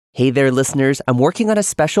Hey there, listeners. I'm working on a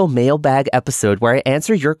special mailbag episode where I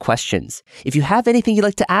answer your questions. If you have anything you'd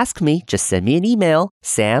like to ask me, just send me an email,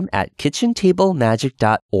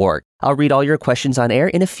 sam@kitchentablemagic.org. I'll read all your questions on air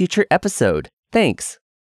in a future episode. Thanks.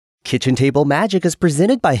 Kitchen Table Magic is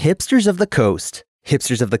presented by Hipsters of the Coast.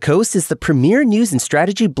 Hipsters of the Coast is the premier news and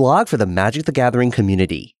strategy blog for the Magic the Gathering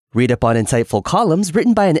community. Read up on insightful columns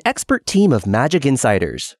written by an expert team of Magic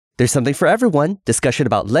insiders. There's something for everyone, discussion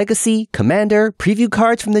about Legacy, Commander, preview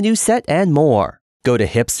cards from the new set, and more. Go to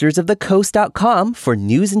hipstersofthecoast.com for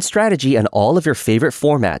news and strategy on all of your favorite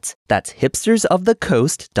formats. That's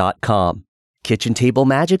hipstersofthecoast.com. Kitchen Table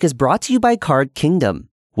Magic is brought to you by Card Kingdom.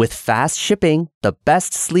 With fast shipping, the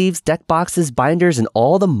best sleeves, deck boxes, binders, and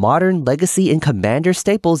all the modern Legacy and Commander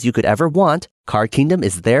staples you could ever want, Card Kingdom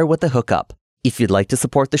is there with the hookup. If you'd like to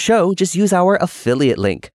support the show, just use our affiliate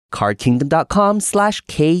link,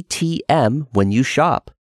 cardkingdom.com/KTM when you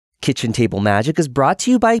shop. Kitchen Table Magic is brought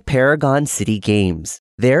to you by Paragon City Games.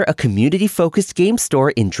 They're a community-focused game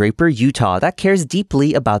store in Draper, Utah that cares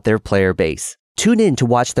deeply about their player base. Tune in to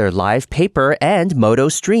watch their live paper and Moto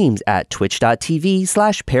streams at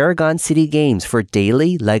twitch.tv/Paragon City Games for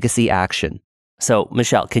daily Legacy action. So,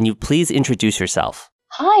 Michelle, can you please introduce yourself?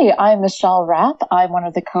 Hi, I'm Michelle Rapp. I'm one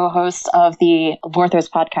of the co-hosts of the Vorthos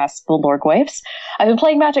podcast, The Lorgwaves. I've been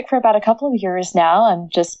playing Magic for about a couple of years now. I'm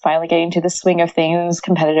just finally getting to the swing of things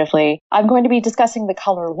competitively. I'm going to be discussing the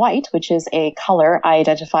color white, which is a color I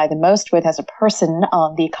identify the most with as a person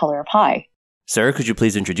on the color pie. Sir, could you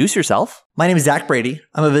please introduce yourself? My name is Zach Brady.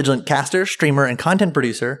 I'm a vigilant caster, streamer, and content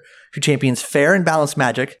producer who champions fair and balanced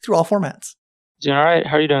Magic through all formats. Doing all right.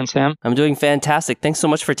 How are you doing, Sam? I'm doing fantastic. Thanks so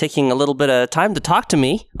much for taking a little bit of time to talk to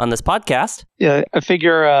me on this podcast. Yeah, I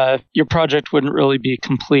figure your project wouldn't really be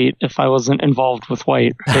complete if I wasn't involved with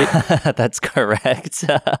white, right? That's correct.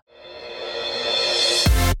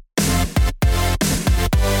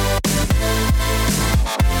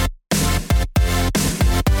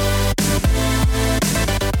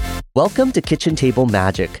 Welcome to Kitchen Table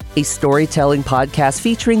Magic, a storytelling podcast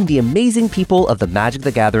featuring the amazing people of the Magic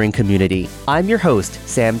the Gathering community. I'm your host,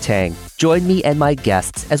 Sam Tang. Join me and my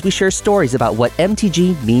guests as we share stories about what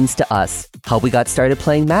MTG means to us, how we got started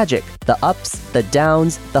playing Magic, the ups, the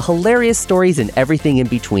downs, the hilarious stories, and everything in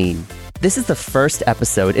between. This is the first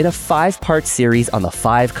episode in a 5-part series on the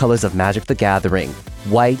 5 colors of Magic the Gathering: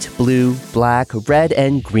 white, blue, black, red,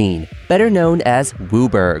 and green, better known as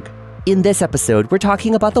WUBRG. In this episode, we're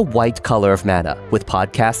talking about the white color of mana with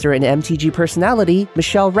podcaster and MTG personality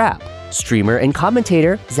Michelle Rapp, streamer and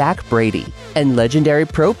commentator Zach Brady, and legendary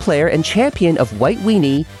pro player and champion of White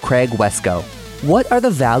Weenie, Craig Wescoe. What are the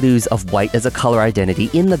values of white as a color identity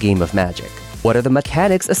in the game of Magic? What are the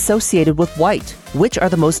mechanics associated with white? Which are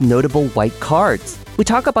the most notable white cards? We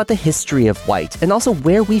talk about the history of white and also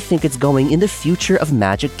where we think it's going in the future of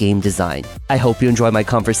Magic game design. I hope you enjoy my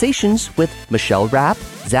conversations with Michelle Rapp,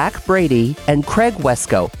 Zach Brady, and Craig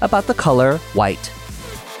Wescoe about the color white.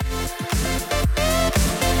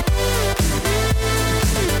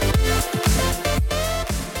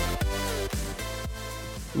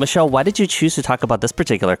 Michelle, why did you choose to talk about this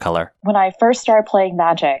particular color? When I first started playing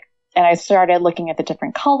Magic, and I started looking at the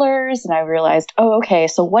different colors, and I realized, oh, okay,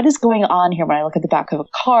 so what is going on here when I look at the back of a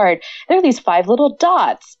card? There are these 5 little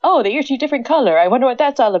dots. Oh, they usually different color. I wonder what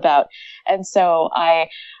that's all about. And so I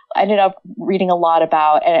ended up reading a lot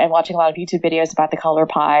about and watching a lot of YouTube videos about the color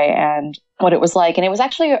pie and what it was like. And it was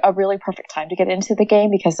actually a really perfect time to get into the game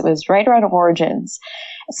because it was right around Origins.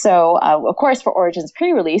 So, of course, for Origins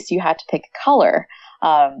pre-release, you had to pick a color.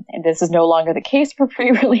 And this is no longer the case for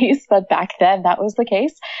pre-release, but back then that was the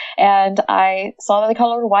case. And I saw that the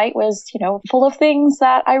color white was, full of things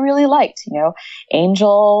that I really liked,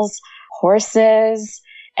 angels, horses,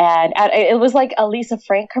 and it was like a Lisa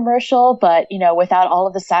Frank commercial, but, without all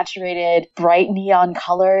of the saturated bright neon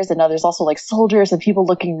colors. And there's also like soldiers and people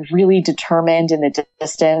looking really determined in the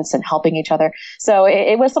distance and helping each other. So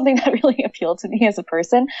it was something that really appealed to me as a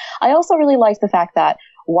person. I also really liked the fact that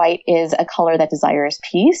white is a color that desires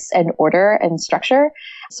peace and order and structure.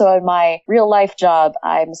 So in my real life job,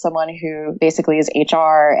 I'm someone who basically is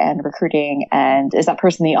HR and recruiting and is that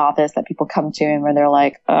person in the office that people come to and when they're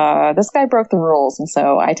like, this guy broke the rules. And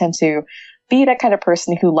so I tend to be that kind of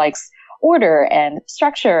person who likes order and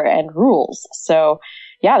structure and rules. So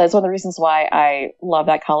yeah, that's one of the reasons why I love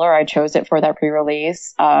that color. I chose it for that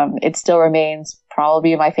pre-release. It still remains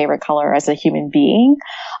probably my favorite color as a human being.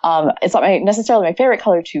 It's not necessarily my favorite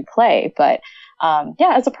color to play, but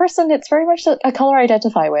as a person, it's very much a color I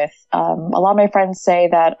identify with. A lot of my friends say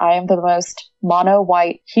that I am the most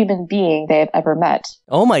mono-white human being they've ever met.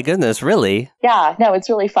 Oh my goodness, really? Yeah, no, it's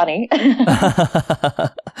really funny.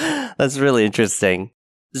 That's really interesting.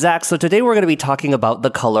 Zach, so today we're going to be talking about the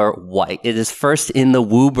color white. It is first in the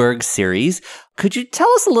WUBRG series. Could you tell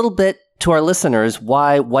us a little bit to our listeners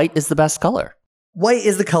why white is the best color? White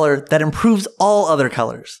is the color that improves all other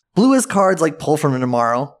colors. Blue is cards like Pull from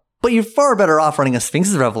Tomorrow, but you're far better off running a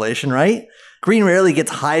Sphinx's Revelation, right? Green rarely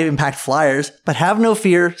gets high impact flyers, but have no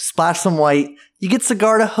fear, splash some white, you get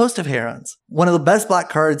Sigarda, Host of Herons. One of the best black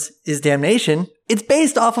cards is Damnation. It's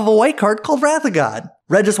based off of a white card called Wrath of God.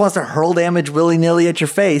 Red just wants to hurl damage willy-nilly at your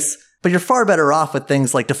face, but you're far better off with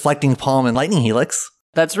things like Deflecting Palm and Lightning Helix.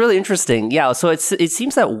 That's really interesting. Yeah, so it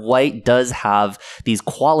seems that white does have these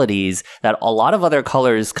qualities that a lot of other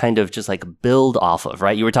colors kind of just like build off of,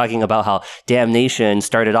 right? You were talking about how Damnation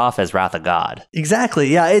started off as Wrath of God. Exactly.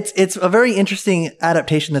 Yeah, it's a very interesting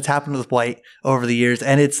adaptation that's happened with white over the years,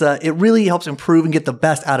 and it really helps improve and get the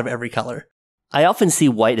best out of every color. I often see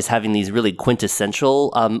white as having these really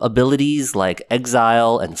quintessential abilities like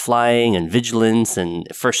Exile and Flying and Vigilance and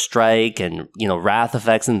First Strike and, Wrath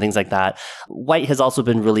effects and things like that. White has also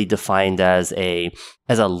been really defined as a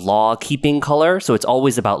law-keeping color. So it's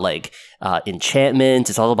always about like enchantment.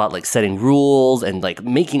 It's all about like setting rules and like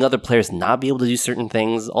making other players not be able to do certain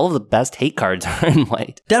things. All of the best hate cards are in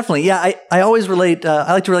white. Definitely. Yeah, I always relate,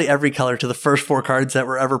 I like to relate every color to the first 4 cards that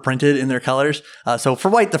were ever printed in their colors. So for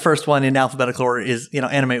white, the first one in alphabetical order is,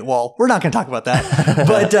 Animate Wall. We're not going to talk about that.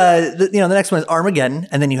 But, the next one is Armageddon,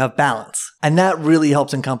 and then you have Balance. And that really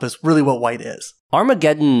helps encompass really what white is.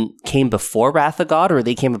 Armageddon came before Wrath of God, or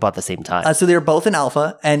they came about the same time? So they were both in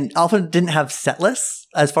alpha, and alpha didn't have set lists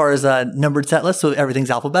as far as numbered set lists, so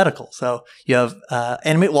everything's alphabetical. So you have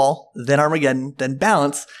Animate Wall, then Armageddon, then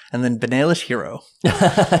Balance, and then Banalish Hero.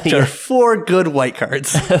 Which are 4 good white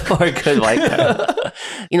cards. 4 good white cards.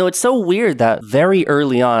 It's so weird that very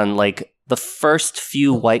early on, like the first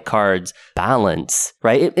few white cards balance,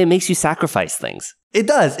 right? It makes you sacrifice things. It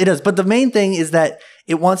does. But the main thing is that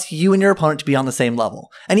it wants you and your opponent to be on the same level.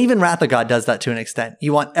 And even Wrath of God does that to an extent.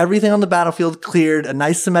 You want everything on the battlefield cleared, a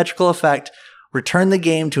nice symmetrical effect, return the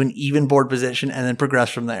game to an even board position, and then progress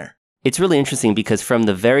from there. It's really interesting because from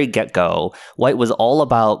the very get-go, white was all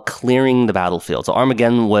about clearing the battlefield. So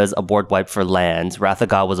Armageddon was a board wipe for lands. Wrath of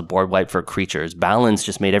God was a board wipe for creatures. Balance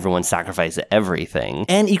just made everyone sacrifice everything.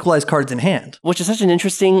 And equalize cards in hand. Which is such an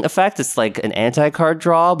interesting effect. It's like an anti-card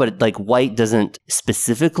draw, but like white isn't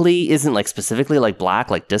specifically like black,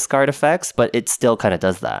 like discard effects, but it still kind of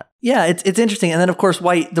does that. Yeah, it's interesting. And then, of course,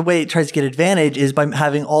 white, the way it tries to get advantage is by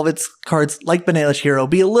having all of its cards, like Banalish Hero,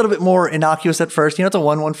 be a little bit more innocuous at first. It's a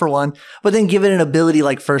 1/1-for-1, but then give it an ability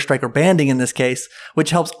like First Strike or Banding in this case,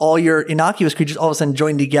 which helps all your innocuous creatures all of a sudden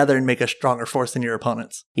join together and make a stronger force than your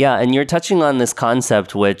opponents. Yeah, and you're touching on this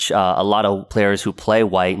concept, which a lot of players who play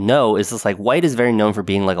white know, is this like white is very known for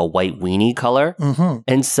being like a white weenie color. Mm-hmm.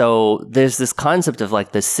 And so there's this concept of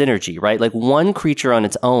like this synergy, right? Like one creature on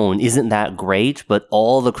its own isn't that great, but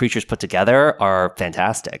all the creatures put together are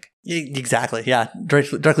fantastic. Exactly. Yeah.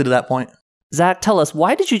 Directly to that point. Zach, tell us,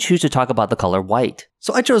 why did you choose to talk about the color white?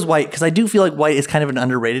 So I chose white because I do feel like white is kind of an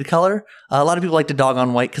underrated color. A lot of people like to dog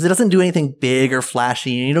on white because it doesn't do anything big or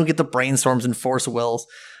flashy, and you don't get the brainstorms and force wills.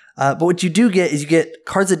 But what you do get is you get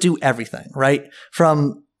cards that do everything, right?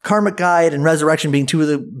 From Karmic Guide and Resurrection being 2 of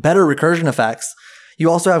the better recursion effects.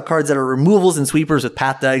 You also have cards that are removals and sweepers with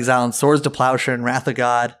Path to Exile and Swords to Plowshare and Wrath of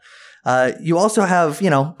God. You also have,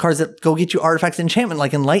 cards that go get you artifacts enchantment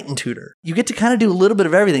like Enlightened Tutor. You get to kind of do a little bit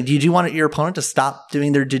of everything. Do you want your opponent to stop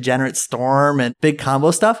doing their Degenerate Storm and big combo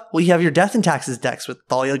stuff? Well, you have your Death and Taxes decks with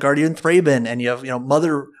Thalia Guardian Thraben, and you have,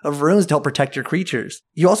 Mother of Runes to help protect your creatures.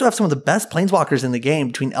 You also have some of the best Planeswalkers in the game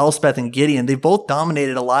between Elspeth and Gideon. They've both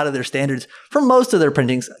dominated a lot of their standards for most of their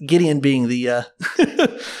printings, Gideon being the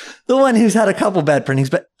the one who's had a couple bad printings,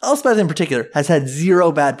 but Elspeth in particular has had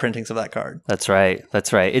 0 bad printings of that card. That's right.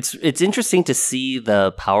 It's interesting to see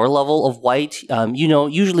the power level of white.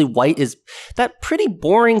 Usually white is that pretty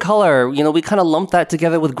boring color. We kind of lump that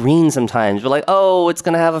together with green sometimes. We're like, oh, it's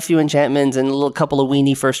going to have a few enchantments and a couple of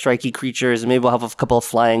weenie first strikey creatures, and maybe we'll have a couple of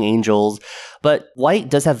flying angels. But white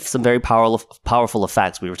does have some very powerful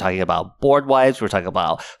effects. We were talking about board wipes. We were talking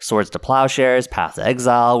about Swords to Plowshares, Path to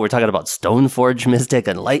Exile. We're talking about Stoneforge Mystic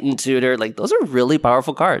and Enlightened Tutor. Like, those are really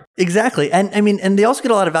powerful cards. Exactly. And they also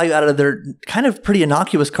get a lot of value out of their kind of pretty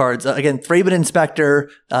innocuous cards. Again, Thraben Inspector,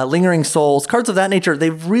 Lingering Souls, cards of that nature,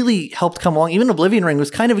 they've really helped come along. Even Oblivion Ring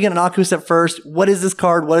was kind of, again, innocuous at first. What is this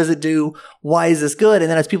card? What does it do? Why is this good?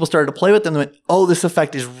 And then as people started to play with them, they went, oh, this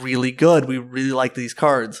effect is really good. We really like these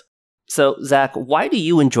cards. So, Zach, why do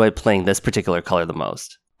you enjoy playing this particular color the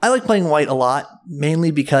most? I like playing white a lot, mainly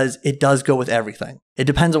because it does go with everything. It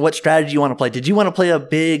depends on what strategy you want to play. Did you want to play a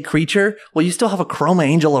big creature? Well, you still have a Chroma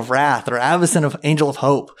Angel of Wrath or Avacyn of Angel of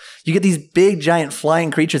Hope. You get these big, giant flying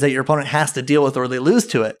creatures that your opponent has to deal with or they lose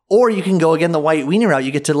to it. Or you can go again the white weenie route.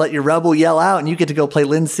 You get to let your Rebel yell out and you get to go play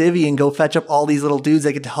Lyn Sivy and go fetch up all these little dudes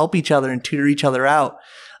that get to help each other and tutor each other out.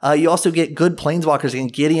 You also get good planeswalkers, again,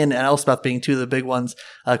 Gideon and Elspeth being two of the big ones.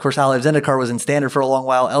 Of course, Ally of Zendikar was in standard for a long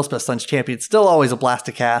while. Elspeth Sun's Champion, still always a blast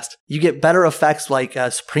to cast. You get better effects like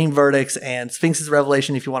Supreme Verdicts and Sphinx's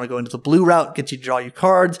Revelation if you want to go into the blue route, gets you to draw you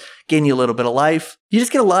cards, gain you a little bit of life. You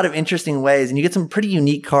just get a lot of interesting ways, and you get some pretty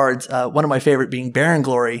unique cards. One of my favorite being Baron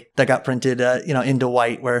Glory that got printed, into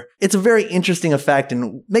white, where it's a very interesting effect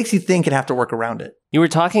and makes you think and have to work around it. You were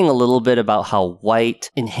talking a little bit about how white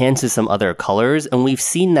enhances some other colors, and we've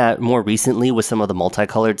seen that more recently with some of the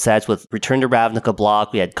multicolored sets with Return to Ravnica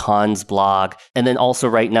block, we had Khan's block, and then also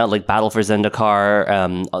right now like Battle for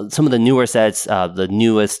Zendikar, some of the newer sets, the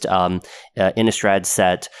newest Innistrad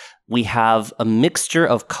set, we have a mixture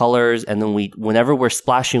of colors, and then whenever we're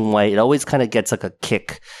splashing white, it always kind of gets like a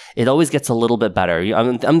kick. It always gets a little bit better.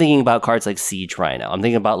 I'm thinking about cards like Siege right now. I'm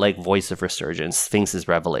thinking about like Voice of Resurgence, Sphinx's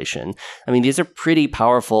Revelation. I mean, these are pretty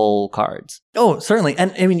powerful cards. Oh, certainly.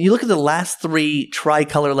 And I mean, you look at the last 3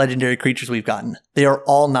 tricolor legendary creatures we've gotten. They are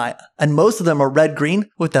all Naya, and most of them are red-green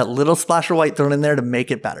with that little splash of white thrown in there to make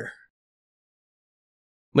it better.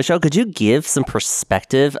 Michelle, could you give some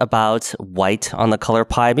perspective about white on the color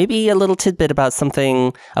pie? Maybe a little tidbit about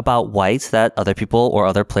something about white that other people or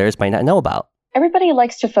other players might not know about. Everybody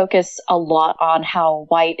likes to focus a lot on how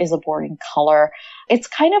white is a boring color. It's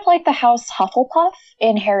kind of like the house Hufflepuff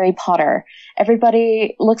in Harry Potter.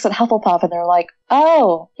 Everybody looks at Hufflepuff and they're like,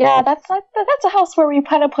 oh, yeah, that's a house where we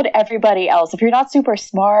kind of put everybody else. If you're not super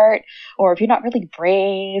smart, or if you're not really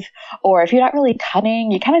brave, or if you're not really cunning,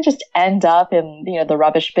 you kind of just end up in, the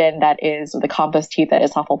rubbish bin that is, the compost heap that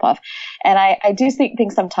is Hufflepuff. And I do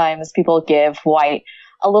think sometimes people give white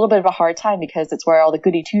a little bit of a hard time because it's where all the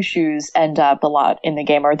goody two-shoes end up a lot in the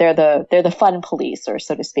game, or they're the fun police, or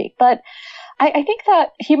so to speak. But I think that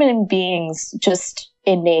human beings, just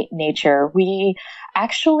innate nature, we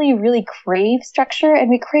actually really crave structure and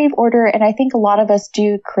we crave order. And I think a lot of us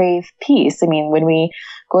do crave peace. I mean, when we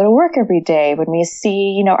go to work every day, when we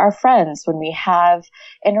see, our friends, when we have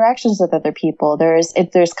interactions with other people,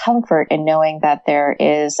 there's comfort in knowing that there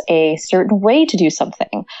is a certain way to do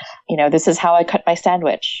something. This is how I cut my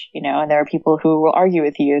sandwich, and there are people who will argue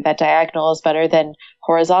with you that diagonal is better than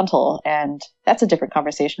horizontal. And that's a different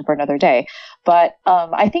conversation for another day. But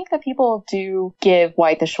I think that people do give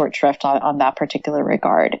white the short shrift on that particular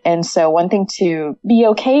regard. And so one thing to be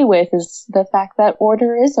okay with is the fact that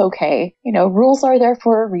order is okay. Rules are there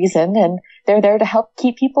for a reason, and they're there to help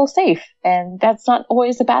keep people safe. And that's not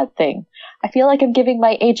always a bad thing. I feel like I'm giving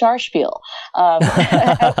my HR spiel. And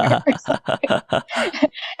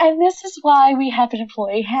this is why we have an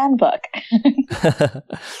employee handbook.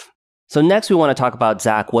 So next we want to talk about,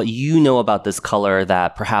 Zach, what you know about this color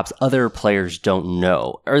that perhaps other players don't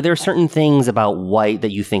know. Are there certain things about white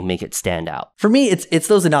that you think make it stand out? For me, it's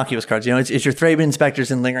those innocuous cards. It's your Thraben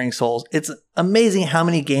Inspectors and Lingering Souls. It's amazing how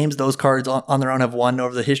many games those cards on their own have won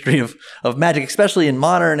over the history of Magic, especially in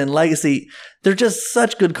Modern and Legacy. They're just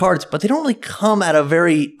such good cards, but they don't really come at a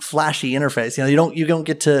very flashy interface. You don't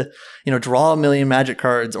get to, draw a million Magic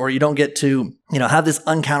cards, or you don't get to, have this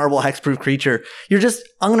uncounterable hexproof creature. You're just,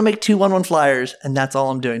 I'm going to make 2 1/1 flyers, and that's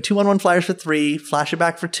all I'm doing. 2 1/1 flyers for 3, flash it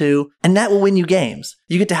back for 2, and that will win you games.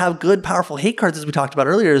 You get to have good, powerful hate cards, as we talked about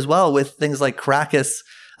earlier as well, with things like Karakas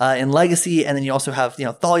in Legacy, and then you also have,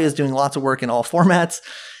 Thalia's doing lots of work in all formats.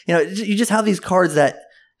 You just have these cards that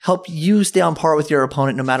help you stay on par with your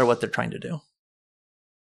opponent no matter what they're trying to do.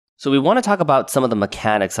 So we want to talk about some of the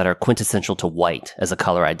mechanics that are quintessential to white as a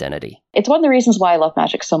color identity. It's one of the reasons why I love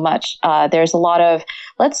Magic so much. There's a lot of,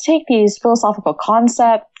 let's take these philosophical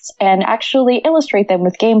concepts and actually illustrate them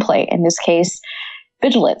with gameplay. In this case,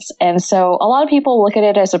 vigilance. And so a lot of people look at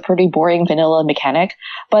it as a pretty boring vanilla mechanic,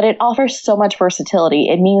 but it offers so much versatility.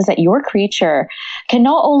 It means that your creature can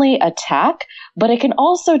not only attack, but it can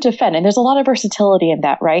also defend. And there's a lot of versatility in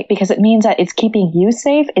that, right? Because it means that it's keeping you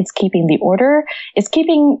safe, it's keeping the order, it's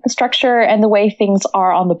keeping the structure and the way things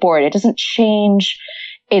are on the board. It doesn't change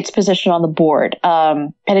its position on the board.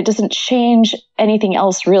 And it doesn't change anything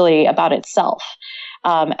else really about itself.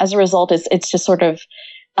 As a result, it's just sort of,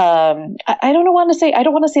 I don't want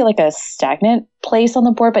to say like a stagnant place on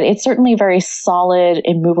the board, but it's certainly a very solid,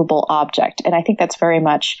 immovable object. And I think that's very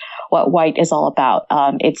much what white is all about.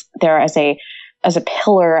 It's there as a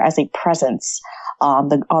pillar, as a presence on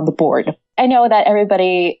the board. I know that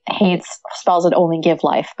everybody hates spells that only give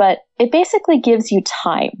life, but it basically gives you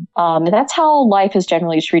time. That's how life is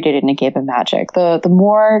generally treated in a game of Magic. The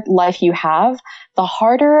more life you have, the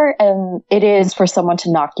harder it is for someone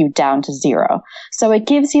to knock you down to zero. So it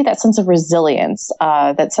gives you that sense of resilience,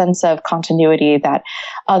 that sense of continuity that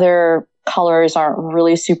other colors aren't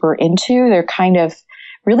really super into. They're kind of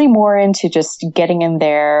really more into just getting in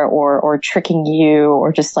there or tricking you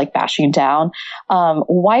or just like bashing you down.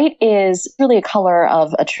 White is really a color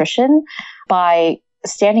of attrition. By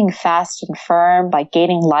standing fast and firm, by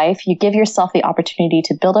gaining life, you give yourself the opportunity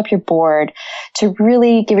to build up your board, to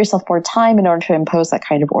really give yourself more time in order to impose that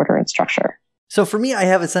kind of order and structure. So for me, I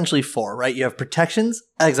have essentially 4, right? You have protections,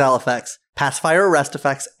 exile effects, pacifier arrest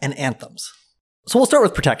effects, and anthems. So we'll start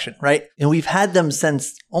with protection, right? And we've had them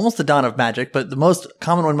since almost the dawn of Magic, but the most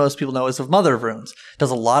common one most people know is of Mother of Runes. It does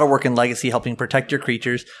a lot of work in Legacy helping protect your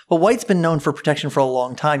creatures, but White's been known for protection for a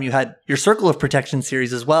long time. You had your Circle of Protection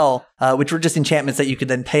series as well, which were just enchantments that you could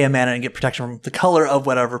then pay a mana and get protection from the color of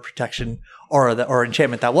whatever protection or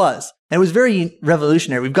enchantment that was. And it was very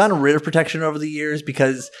revolutionary. We've gotten rid of protection over the years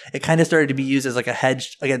because it kind of started to be used as like a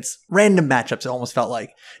hedge against random matchups. It almost felt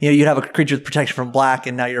like, you'd have a creature with protection from black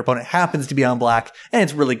and now your opponent happens to be on black and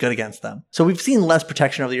it's really good against them. So we've seen less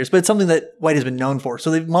protection over the years, but it's something that White has been known for.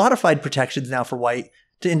 So they've modified protections now for White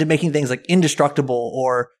into making things like indestructible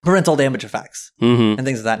or prevents all damage effects and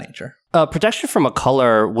things of that nature. Protection from a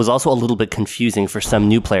color was also a little bit confusing for some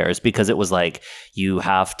new players because it was like you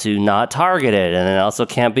have to not target it and it also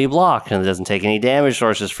can't be blocked and it doesn't take any damage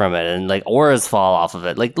sources from it and like auras fall off of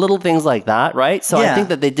it, like little things like that, right? So I think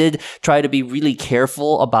that they did try to be really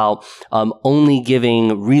careful about only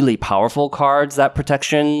giving really powerful cards that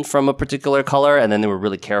protection from a particular color, and then they were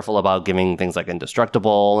really careful about giving things like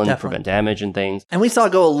indestructible and prevent damage and things. And we saw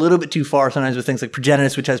it go a little bit too far sometimes with things like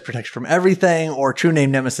Progenitus, which has protection from everything, or True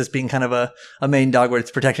Name Nemesis being kind of a main dog where it's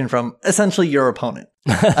protection from essentially your opponent.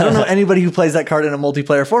 I don't know anybody who plays that card in a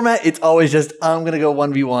multiplayer format. It's always just, I'm going to go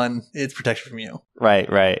 1v1. It's protection from you.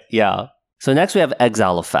 Right. Yeah. So next we have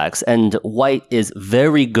exile effects, and White is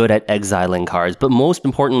very good at exiling cards, but most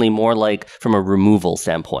importantly, more like from a removal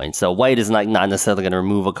standpoint. So White is not necessarily going to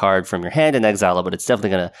remove a card from your hand and exile it, but it's definitely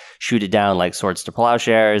going to shoot it down like Swords to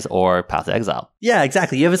Plowshares or Path to Exile. Yeah,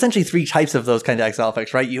 exactly. You have essentially 3 types of those kind of exile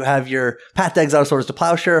effects, right? You have your Path to Exile, Swords to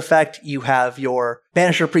Plowshare effect. You have your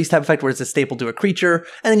Banisher Priest type effect where it's a staple to a creature.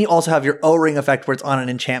 And then you also have your O-Ring effect where it's on an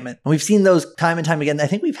enchantment. And we've seen those time and time again. I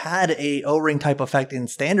think we've had a O-Ring type effect in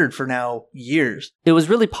Standard for now years. It was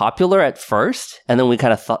really popular at first, and then we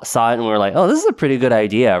kind of saw it and we were like, oh, this is a pretty good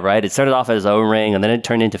idea, right? It started off as O-Ring, and then it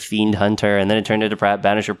turned into Fiend Hunter, and then it turned into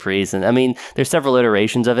Banisher Priest. And I mean, there's several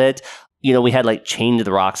iterations of it. We had like Chain to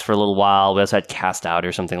the Rocks for a little while. We also had Cast Out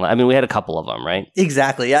or something. We had a couple of them, right?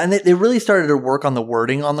 Exactly. Yeah. And they really started to work on the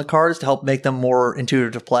wording on the cards to help make them more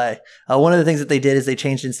intuitive to play. One of the things that they did is they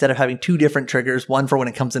changed, instead of having 2 different triggers, one for when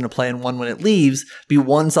it comes into play and one when it leaves, be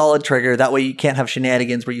one solid trigger. That way you can't have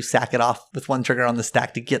shenanigans where you sack it off with one trigger on the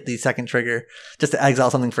stack to get the second trigger just to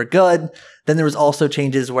exile something for good. Then there was also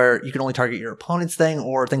changes where you can only target your opponent's thing,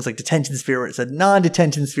 or things like Detention Sphere where it said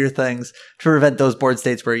non-Detention Sphere things to prevent those board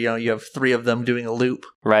states where, you have 3 of them doing a loop.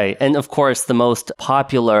 Right. And of course, the most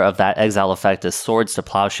popular of that exile effect is Swords to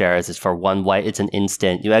Plowshares. It's for 1 white. It's an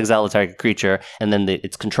instant. You exile a target creature, and then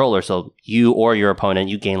its controller, so you or your opponent,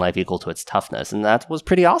 you gain life equal to its toughness. And that was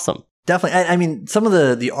pretty awesome. Definitely. I mean, some of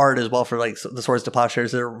the art as well for like the Swords to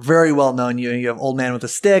Plowshares, they're very well known. You have Old Man with a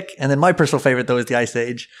Stick. And then my personal favorite, though, is the Ice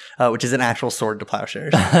Age, which is an actual sword to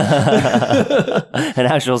Plowshares. An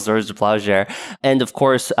actual Swords to Plowshare. And of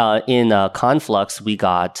course, in Conflux, we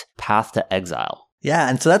got Path to Exile. Yeah.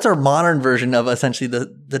 And so that's our modern version of essentially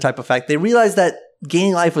the type of effect. They realized that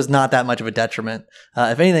gaining life was not that much of a detriment.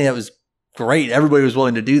 If anything, that was great. Everybody was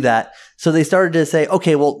willing to do that. So they started to say,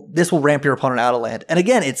 okay, well, this will ramp your opponent out of land. And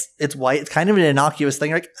again, it's white. It's kind of an innocuous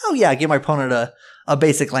thing. You're like, oh yeah, give my opponent a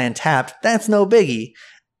basic land tapped. That's no biggie.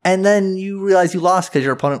 And then you realize you lost because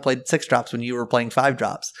your opponent played 6 drops when you were playing 5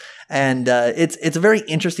 drops. And it's a very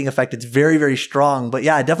interesting effect. It's very, very strong. But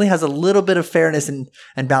yeah, it definitely has a little bit of fairness and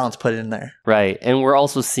balance put in there. Right. And we're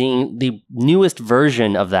also seeing the newest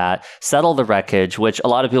version of that, Settle the Wreckage, which a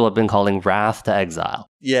lot of people have been calling Wrath to Exile.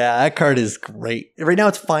 Yeah, that card is great. Right now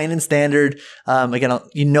it's fine in Standard. Again,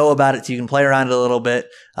 you know about it, so you can play around it a little bit,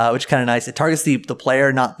 which is kind of nice. It targets the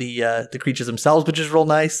player, not the creatures themselves, which is real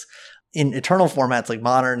nice. in Eternal formats like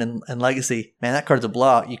Modern and Legacy, man, that card's a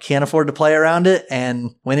blowout. You can't afford to play around it.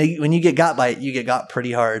 And when you get got by it, you get got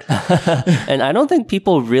pretty hard. And I don't think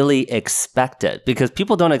people really expect it, because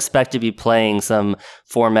people don't expect to be playing some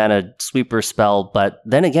 4-mana sweeper spell. But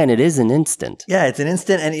then again, it is an instant. Yeah, it's an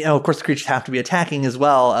instant. And, of course, the creatures have to be attacking as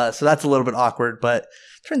well. So that's a little bit awkward. But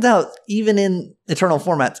turns out, even in Eternal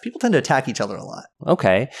formats, people tend to attack each other a lot.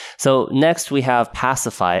 Okay. So next we have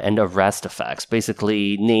Pacify and Arrest effects,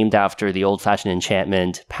 basically named after the old-fashioned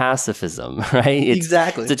enchantment pacifism, right?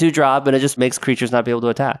 Exactly. It's a 2-drop, and it just makes creatures not be able to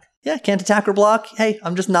attack. Yeah, can't attack or block. Hey,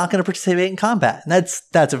 I'm just not going to participate in combat. And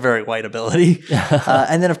that's a very white ability.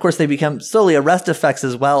 And then, of course, they become slowly Arrest effects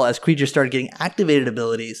as well as creatures started getting activated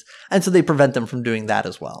abilities. And so they prevent them from doing that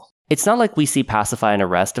as well. It's not like we see Pacify and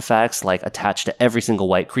Arrest effects like attached to every single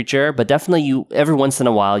white creature, but definitely every once in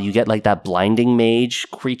a while you get like that Blinding Mage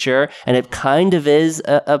creature, and it kind of is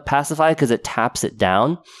a Pacify because it taps it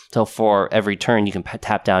down. So for every turn you can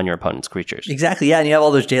tap down your opponent's creatures. Exactly, yeah, and you have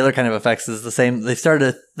all those Jailer kind of effects is the same. They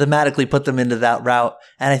started to thematically put them into that route,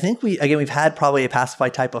 and I think we've had probably a Pacify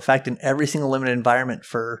type effect in every single limited environment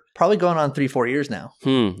for probably going on 3-4 years now.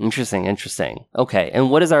 Interesting. Okay, and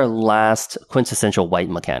what is our last quintessential white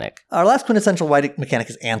mechanic? Our last quintessential white mechanic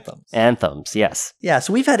is Anthems. Anthems, yes. Yeah,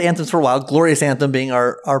 so we've had Anthems for a while. Glorious Anthem being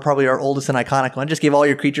our probably our oldest and iconic one. Just give all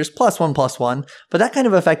your creatures +1/+1. But that kind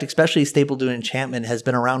of effect, especially stapled to enchantment, has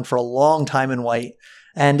been around for a long time in white.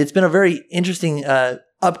 And it's been a very interesting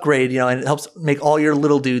upgrade, and it helps make all your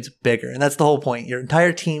little dudes bigger. And that's the whole point. Your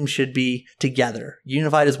entire team should be together,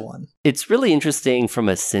 unified as one. It's really interesting from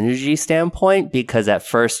a synergy standpoint, because at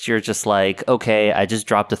first you're just like, okay, I just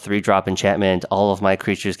dropped a 3-drop enchantment. All of my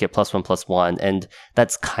creatures get +1/+1. And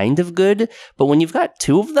that's kind of good. But when you've got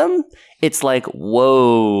 2 of them, it's like,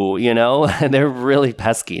 whoa, they're really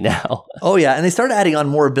pesky now. Oh, yeah. And they started adding on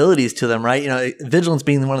more abilities to them, right? Vigilance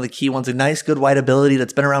being one of the key ones, a nice, good white ability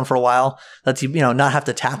that's been around for a while, lets you, not have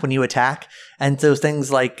to tap when you attack. And so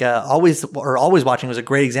things like Always Watching was a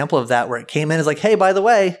great example of that, where it came in as like, hey, by the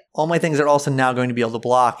way, all my things are also now going to be able to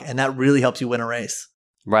block. And that really helps you win a race.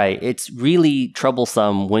 Right. It's really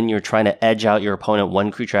troublesome when you're trying to edge out your opponent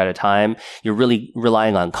one creature at a time. You're really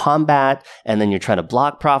relying on combat, and then you're trying to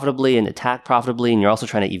block profitably and attack profitably, and you're also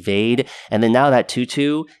trying to evade. And then now that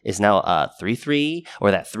 2/2 is now a 3/3,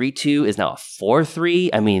 or that 3/2 is now a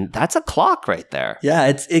 4/3. I mean, that's a clock right there. Yeah,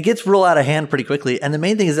 it gets real out of hand pretty quickly. And the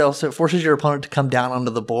main thing is also it forces your opponent to come down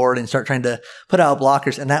onto the board and start trying to put out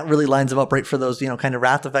blockers. And that really lines them up right for those, kind of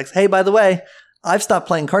wrath effects. Hey, by the way, I've stopped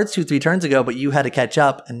playing cards 2-3 turns ago, but you had to catch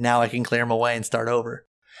up, and now I can clear them away and start over.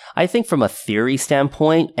 I think from a theory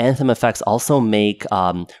standpoint, Anthem effects also make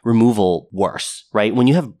removal worse, right? When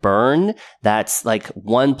you have burn, that's like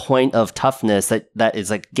 1 point of toughness that is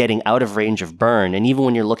like getting out of range of burn. And even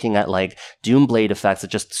when you're looking at like Doomblade effects that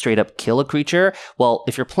just straight up kill a creature, well,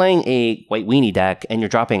 if you're playing a White Weenie deck and you're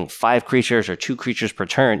dropping 5 creatures or 2 creatures per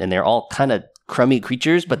turn, and they're all kind of crummy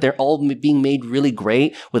creatures, but they're all being made really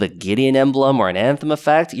great with a Gideon emblem or an Anthem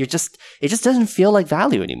effect, it just doesn't feel like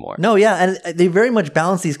value anymore. No, yeah, and they very much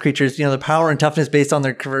balance these creatures, the power and toughness based on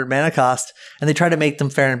their converted mana cost, and they try to make them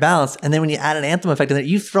fair and balanced. And then when you add an Anthem effect in there,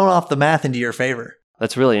 you've thrown off the math into your favor.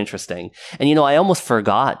 That's really interesting. And, I almost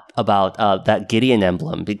forgot about that Gideon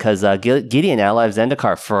emblem, because Gideon outlives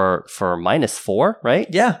Zendikar for -4, right?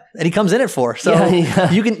 Yeah, and he comes in at 4. So yeah.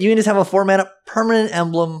 You can just have a 4-mana permanent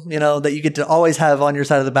emblem, that you get to always have on your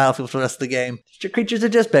side of the battlefield for the rest of the game. Your creatures are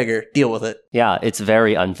just bigger. Deal with it. Yeah, it's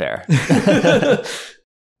very unfair.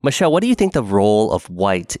 Michelle, what do you think the role of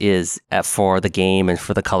white is for the game and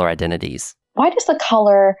for the color identities? White is the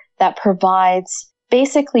color that provides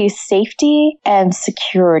basically safety and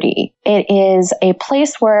security. It is a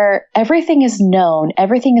place where everything is known,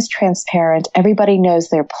 everything is transparent, everybody knows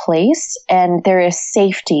their place, and there is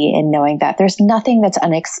safety in knowing that. There's nothing that's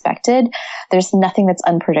unexpected. There's nothing that's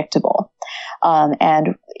unpredictable.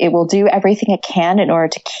 And it will do everything it can in order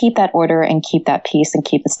to keep that order and keep that peace and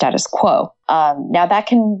keep the status quo. Now that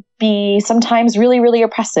can be sometimes really, really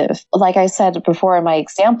oppressive. Like I said before in my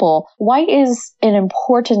example, white is an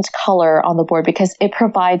important color on the board because it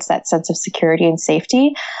provides that sense of security and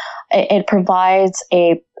safety. It provides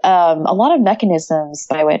a lot of mechanisms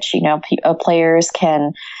by which, players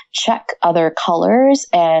can check other colors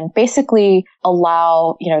and basically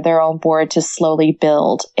allow, their own board to slowly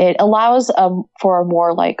build. It allows for a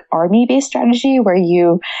more like army-based strategy where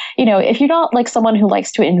if you're not like someone who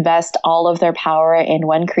likes to invest all of their power in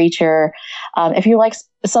one creature, if you're like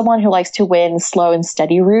someone who likes to win slow and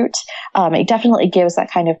steady route, it definitely gives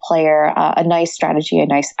that kind of player a nice strategy, a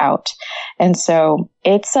nice out. And so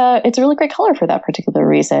it's a really great color for that particular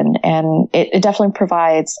reason. And it definitely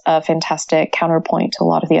provides a fantastic counterpoint to a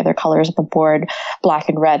lot of the other colors on the board. Black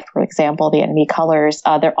and red, for example, the enemy colors,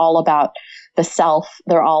 they're all about the self.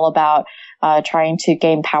 They're all about trying to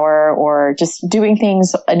gain power or just doing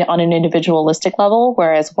things on an individualistic level,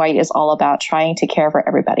 whereas white is all about trying to care for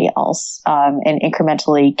everybody else and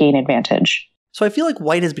incrementally gain advantage. So I feel like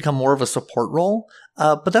white has become more of a support role,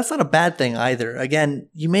 but that's not a bad thing either. Again,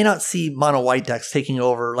 you may not see mono white decks taking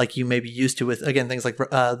over like you may be used to with, again, things like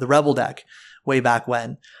the Rebel deck way back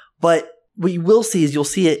when. But what you will see is you'll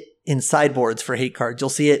see it in sideboards for hate cards. You'll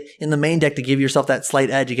see it in the main deck to give yourself that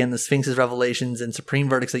slight edge. Again, the Sphinx's Revelations and Supreme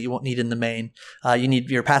Verdicts that you won't need in the main. You need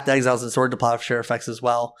your Path to Exiles and Sword to Plowshare effects as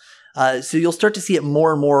well. So you'll start to see it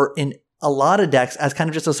more and more in a lot of decks as kind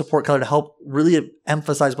of just a support color to help really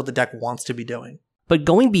emphasize what the deck wants to be doing. But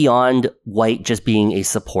going beyond white just being a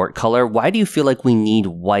support color, why do you feel like we need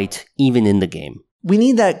white even in the game? We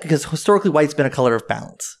need that because historically white's been a color of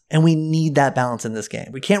balance, and we need that balance in this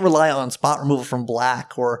game. We can't rely on spot removal from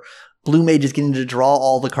black or blue mages getting to draw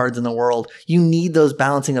all the cards in the world. You need those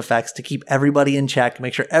balancing effects to keep everybody in check,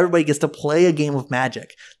 make sure everybody gets to play a game of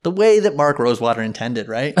Magic the way that Mark Rosewater intended,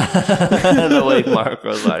 right? The way Mark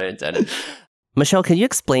Rosewater intended. Michelle, can you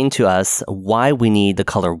explain to us why we need the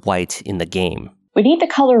color white in the game? We need the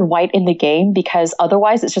color white in the game because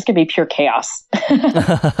otherwise it's just going to be pure chaos.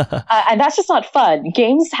 And that's just not fun.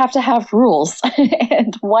 Games have to have rules,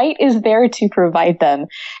 and white is there to provide them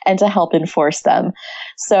and to help enforce them.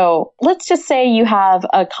 So let's just say you have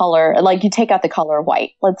a color, like you take out the color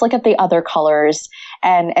white. Let's look at the other colors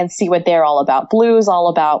and see what they're all about. Blue is all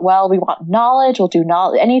about, well, we want knowledge. We'll do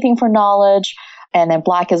anything for knowledge. And then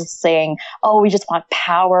black is saying, oh, we just want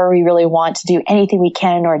power. We really want to do anything we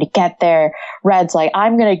can in order to get there. Red's like,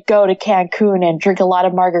 I'm going to go to Cancun and drink a lot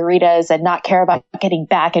of margaritas and not care about getting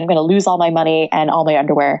back. And I'm going to lose all my money and all my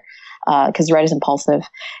underwear because red is impulsive.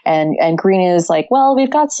 And green is like, well,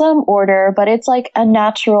 we've got some order, but it's like a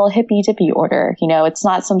natural hippy-dippy order. It's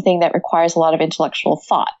not something that requires a lot of intellectual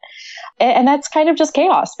thought. And that's kind of just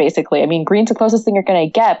chaos, basically. I mean, green's the closest thing you're going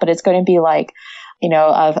to get, but it's going to be like,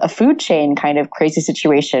 a food chain kind of crazy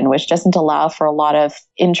situation, which doesn't allow for a lot of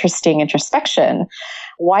interesting introspection.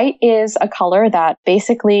 White is a color that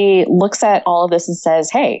basically looks at all of this and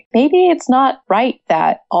says, hey, maybe it's not right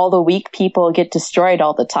that all the weak people get destroyed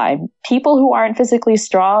all the time. People who aren't physically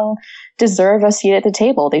strong deserve a seat at the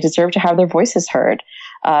table. They deserve to have their voices heard.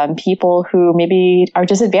 People who maybe are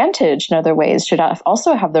disadvantaged in other ways should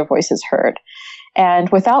also have their voices heard. And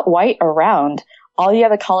without white around, all the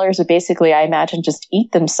other colors would basically, I imagine, just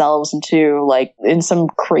eat themselves into in some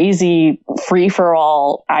crazy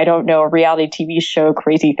free-for-all, I don't know, reality TV show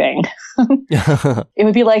crazy thing. It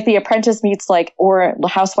would be like The Apprentice meets or The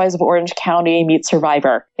Housewives of Orange County meets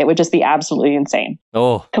Survivor. It would just be absolutely insane.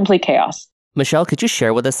 Oh. Complete chaos. Michelle, could you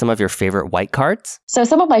share with us some of your favorite white cards? So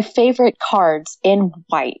some of my favorite cards in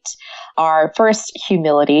white are first,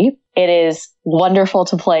 Humility. It is wonderful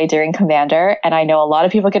to play during Commander, and I know a lot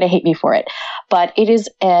of people are going to hate me for it, but it is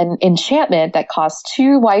an enchantment that costs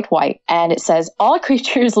 2 white, and it says all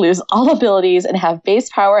creatures lose all abilities and have base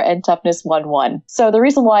power and toughness 1/1. So the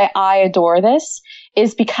reason why I adore this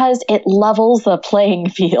is because it levels the playing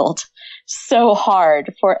field so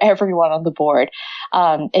hard for everyone on the board.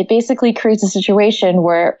 It basically creates a situation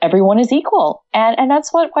where everyone is equal. And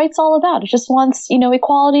that's what white's all about. It just wants,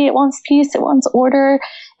 equality. It wants peace. It wants order.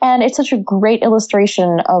 And it's such a great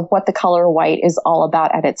illustration of what the color white is all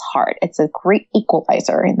about at its heart. It's a great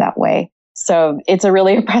equalizer in that way. So it's a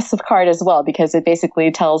really impressive card as well, because it basically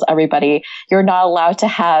tells everybody you're not allowed to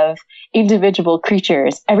have individual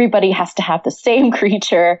creatures. Everybody has to have the same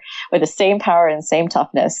creature with the same power and same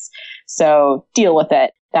toughness. So deal with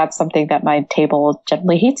it. That's something that my table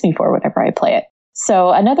generally hates me for whenever I play it. So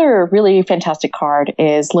another really fantastic card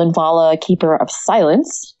is Linvala, Keeper of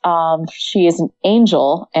Silence. She is an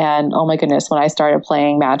angel, and oh my goodness, when I started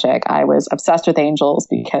playing Magic, I was obsessed with angels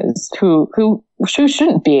because who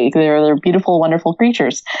shouldn't be? They're beautiful, wonderful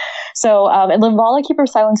creatures. So, and Linvala, Keeper of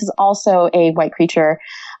Silence is also a white creature.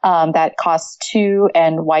 that costs 2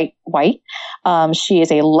 and white. She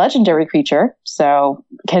is a legendary creature, so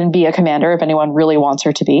can be a commander if anyone really wants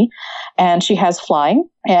her to be. And she has flying,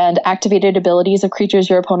 and activated abilities of creatures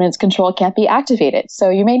your opponents control can't be activated. So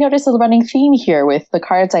you may notice a running theme here with the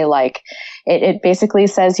cards I like. It basically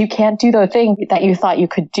says you can't do the thing that you thought you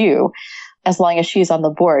could do as long as she's on the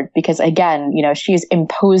board, because again, she's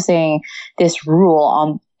imposing this rule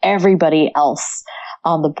on everybody else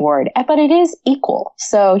on the board, but it is equal.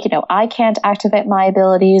 So, I can't activate my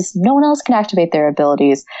abilities. No one else can activate their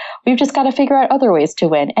abilities. We've just got to figure out other ways to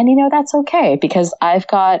win. And, that's okay, because I've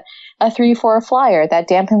got a 3/4 flyer that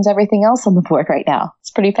dampens everything else on the board right now. It's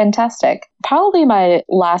pretty fantastic. Probably my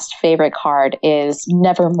last favorite card is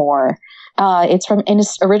Nevermore. It's from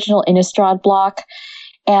original Innistrad block.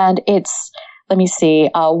 And it's, let me see,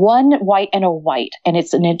 1 white and a white, and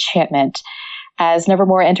it's an enchantment. As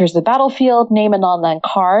Nevermore enters the battlefield, name a non-land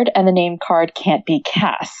card, and the named card can't be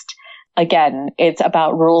cast. Again, it's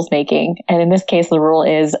about rules making. And in this case, the rule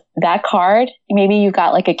is that card, maybe you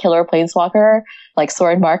got like a killer planeswalker, like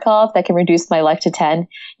Sorin Markov, that can reduce my life to 10.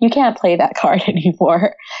 You can't play that card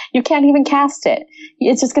anymore. You can't even cast it.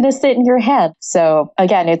 It's just going to sit in your head. So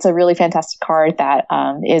again, it's a really fantastic card that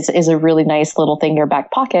is a really nice little thing in your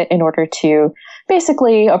back pocket in order to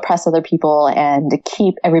basically oppress other people and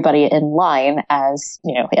keep everybody in line as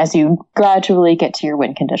you gradually get to your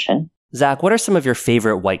win condition. Zach, what are some of your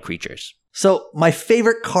favorite white creatures? So my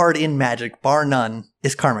favorite card in Magic, bar none,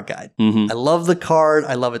 is Karmic Guide. I love the card.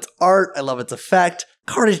 I love its art. I love its effect.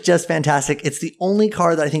 Card is just fantastic. It's the only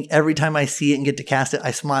card that I think every time I see it and get to cast it,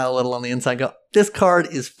 I smile a little on the inside and go, this card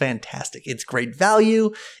is fantastic. It's great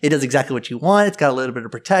value. It does exactly what you want. It's got a little bit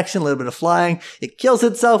of protection, a little bit of flying. It kills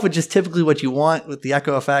itself, which is typically what you want with the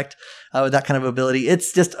Echo effect, with that kind of ability.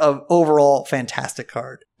 It's just an overall fantastic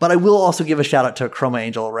card. But I will also give a shout out to Chroma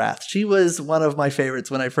Angel of Wrath. She was one of my favorites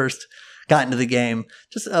when I first got into the game.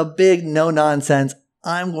 Just a big no nonsense.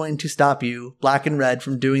 I'm going to stop you, black and red,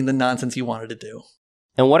 from doing the nonsense you wanted to do.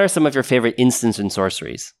 And what are some of your favorite instants and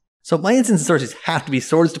sorceries? So my instants and sorceries have to be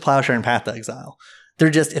Swords to Plowshare and Path to Exile. They're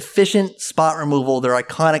just efficient, spot removal, they're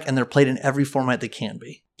iconic, and they're played in every format they can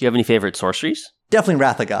be. Do you have any favorite sorceries? Definitely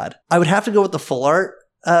Wrath of God. I would have to go with the full art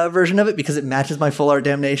version of it because it matches my full art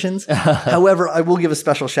Damnations. However, I will give a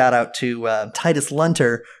special shout out to Titus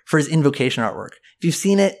Lunter for his Invocation artwork. If you've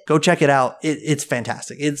seen it, go check it out. It's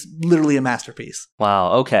fantastic. It's literally a masterpiece.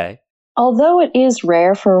 Wow, okay. Although it is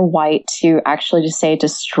rare for white to actually just say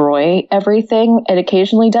destroy everything, it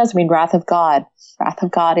occasionally does. I mean, Wrath of God. Wrath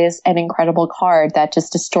of God is an incredible card that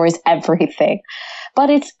just destroys everything. But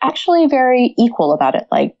it's actually very equal about it.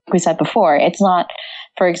 Like we said before, it's not,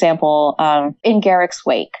 for example, in Garruk's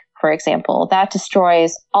Wake, for example, that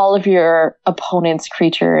destroys all of your opponent's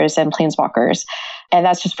creatures and planeswalkers. And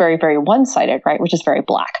that's just very, very one-sided, right? Which is very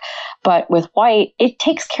black. But with white, it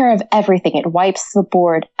takes care of everything. It wipes the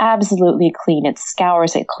board absolutely clean. It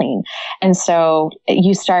scours it clean. And so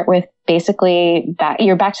you start with basically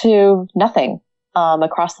you're back to nothing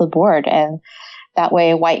across the board. And that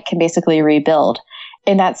way white can basically rebuild.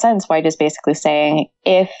 In that sense, white is basically saying,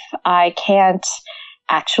 if I can't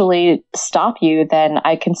actually stop you, then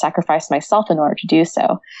I can sacrifice myself in order to do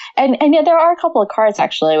so. And yet there are a couple of cards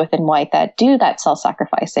actually within white that do that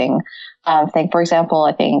self-sacrificing thing. For example,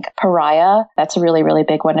 I think Pariah, that's a really, really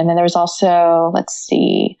big one. And then there's also, let's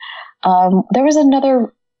see, there was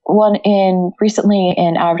another one recently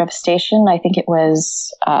in Hour of Devastation. I think it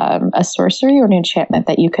was a sorcery or an enchantment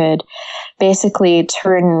that you could basically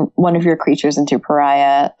turn one of your creatures into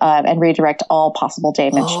Pariah and redirect all possible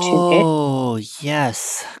damage to it. Oh,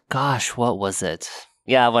 yes. Gosh, what was it?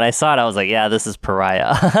 Yeah, when I saw it, I was like, yeah, this is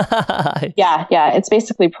Pariah. Yeah, it's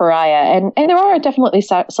basically Pariah. And there are definitely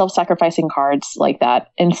self-sacrificing cards like that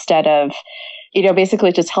instead of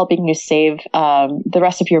basically just helping you save the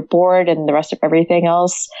rest of your board and the rest of everything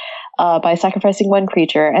else by sacrificing one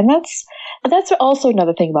creature. And that's also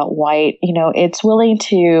another thing about white. It's willing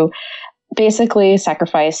to basically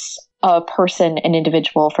sacrifice a person, an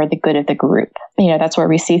individual, for the good of the group. That's where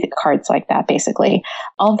we see cards like that, basically.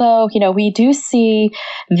 Although, we do see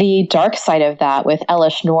the dark side of that with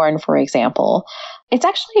Elesh Norn, for example. It's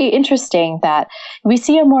actually interesting that we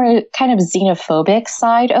see a more kind of xenophobic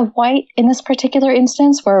side of white in this particular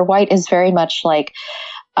instance, where white is very much like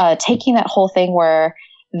taking that whole thing where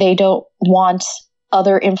they don't want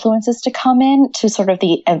other influences to come in to sort of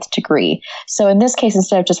the nth degree. So in this case,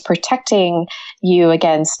 instead of just protecting you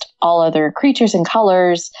against all other creatures and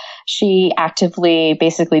colors, she actively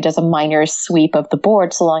basically does a minor sweep of the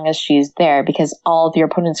board so long as she's there, because all of your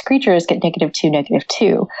opponent's creatures get -2,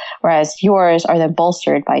 -2, whereas yours are then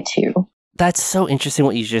bolstered by 2. That's so interesting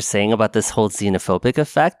what you're just saying about this whole xenophobic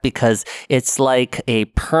effect, because it's like a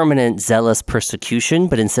permanent zealous persecution,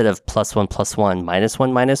 but instead of +1 +1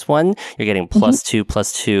 -1 -1, you're getting +2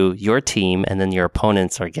 +2 your team, and then your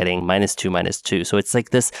opponents are getting -2 -2. So it's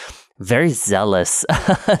like this very zealous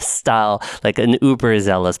style, like an uber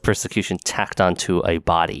zealous persecution tacked onto a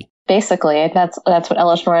body. Basically, that's what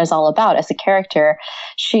Elishnorn is all about as a character.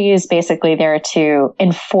 She's basically there to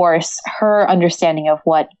enforce her understanding of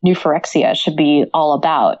what New Phyrexia should be all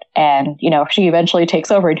about. And, she eventually takes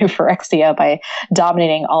over New Phyrexia by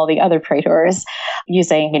dominating all the other praetors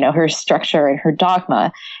using, her structure and her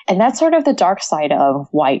dogma. And that's sort of the dark side of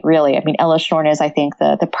white, really. I mean, Elishnorn is, I think,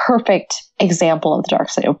 the perfect example of the dark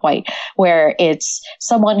side of white, where it's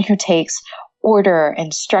someone who takes order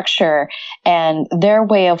and structure and their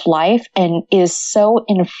way of life and is so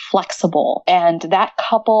inflexible. And that,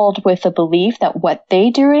 coupled with the belief that what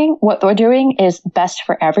they're doing is best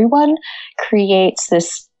for everyone, creates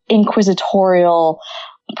this inquisitorial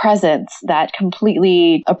presence that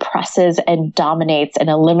completely oppresses and dominates and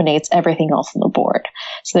eliminates everything else on the board.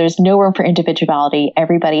 So there's no room for individuality.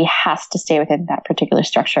 Everybody has to stay within that particular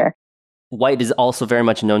structure. White is also very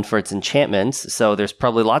much known for its enchantments, so there's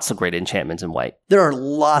probably lots of great enchantments in white. There are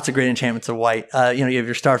lots of great enchantments in white. You have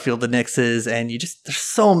your Starfield, the Nyxes, and there's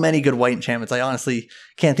so many good white enchantments. I honestly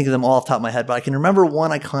can't think of them all off the top of my head, but I can remember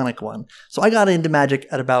one iconic one. So I got into Magic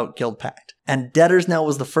at about Guild Pact, and Debtor's Knell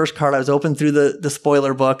was the first card I was open through the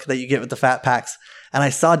spoiler book that you get with the fat packs, and I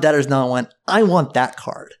saw Debtor's Knell and went, I want that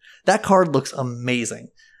card. That card looks amazing,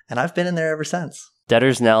 and I've been in there ever since.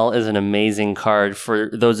 Debtor's Knell is an amazing card. For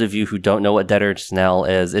those of you who don't know what Debtor's Knell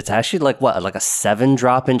is, it's actually like a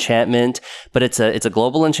 7-drop enchantment, but it's a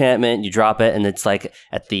global enchantment. You drop it, and it's like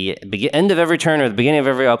at the end of every turn or the beginning of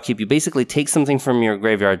every upkeep, you basically take something from your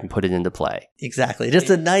graveyard and put it into play. Exactly. Just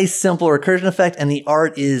a nice, simple recursion effect, and the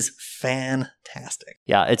art is fantastic.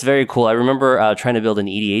 Yeah, it's very cool. I remember trying to build an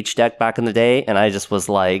EDH deck back in the day, and I just was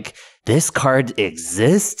like, this card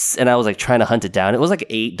exists? And I was like trying to hunt it down. It was like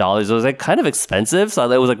 $8. It was like kind of expensive, so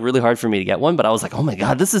it was like really hard for me to get one, but I was like, oh my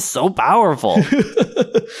God, this is so powerful.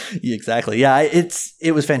 Exactly. Yeah,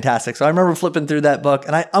 it was fantastic. So I remember flipping through that book,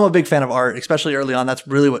 and I'm a big fan of art, especially early on. That's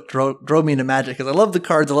really what drove me into Magic, because I love the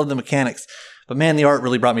cards, I love the mechanics. But man, the art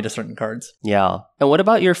really brought me to certain cards. Yeah. And what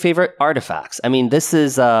about your favorite artifacts? I mean, this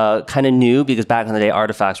is kind of new, because back in the day,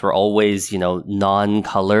 artifacts were always,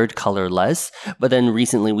 non-colored, colorless. But then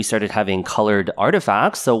recently we started having colored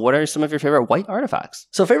artifacts. So what are some of your favorite white artifacts?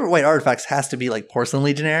 So favorite white artifacts has to be like Porcelain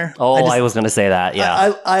Legionnaire. Oh, I was going to say that.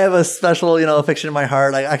 Yeah. I have a special, affection in my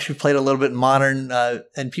heart. I actually played a little bit in Modern,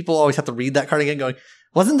 and people always have to read that card again going,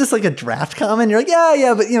 wasn't this like a draft common? You're like,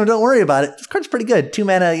 yeah, but don't worry about it. This card's pretty good. 2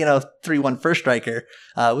 mana, 3/1 first striker,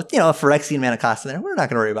 with, a Phyrexian mana cost in there. We're not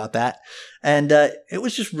going to worry about that. And it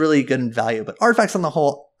was just really good in value. But artifacts on the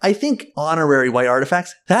whole, I think honorary white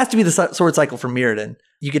artifacts, that has to be the Sword Cycle from Mirrodin.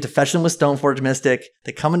 You get to fetch them with Stoneforge Mystic.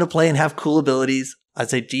 They come into play and have cool abilities. I'd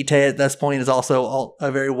say Jite at this point is also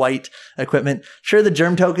a very white equipment. Sure, the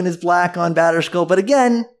Germ Token is black on Batterskull, but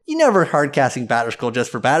again, you never hardcasting Batterskull just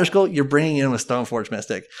for Batterskull. You're bringing in with Stoneforge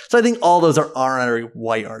Mystic. So I think all those are honorary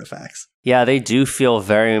white artifacts. Yeah, they do feel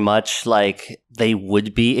very much like they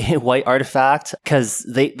would be a white artifact, because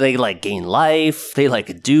they like gain life, they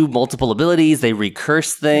like do multiple abilities, they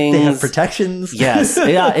recurse things. They have protections. Yes.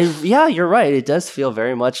 Yeah, you're right. It does feel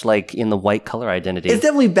very much like in the white color identity. It's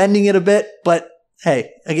definitely bending it a bit, but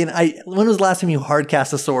hey, again, when was the last time you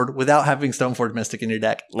hardcast a sword without having Stoneforge Mystic in your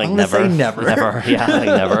deck? Like I'm going to say never. Never. Yeah, like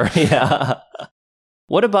never. Yeah.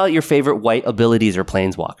 What about your favorite white abilities or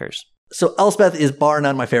planeswalkers? So Elspeth is bar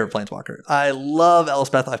none my favorite planeswalker. I love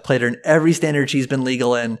Elspeth. I've played her in every standard she's been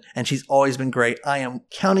legal in, and she's always been great. I am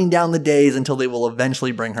counting down the days until they will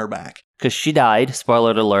eventually bring her back. Because she died.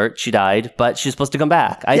 Spoiler alert, she died, but she's supposed to come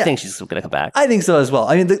back. I think she's going to come back. I think so as well.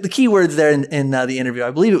 I mean, the key words there in the interview,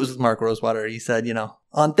 I believe it was with Mark Rosewater. He said,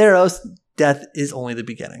 on Theros, death is only the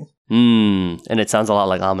beginning. And it sounds a lot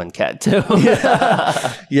like Amonkhet too.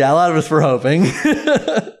 Yeah, a lot of us were hoping.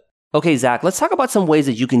 Okay, Zach, let's talk about some ways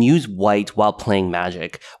that you can use white while playing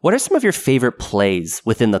Magic. What are some of your favorite plays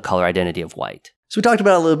within the color identity of white? So we talked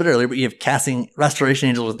about it a little bit earlier, but you have casting Restoration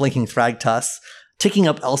Angel with Blinking Thragtusk, ticking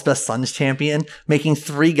up Elspeth Sun's Champion, making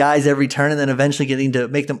 3 guys every turn, and then eventually getting to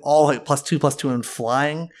make them all like +2/+2 and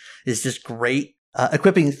flying is just great.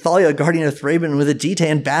 Equipping Thalia, Guardian of Thraben with a Jite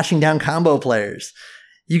and bashing down combo players.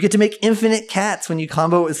 You get to make infinite cats when you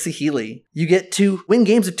combo with Saheeli. You get to win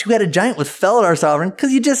games of Two-Headed Giant with Felidar Sovereign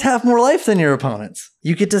because you just have more life than your opponents.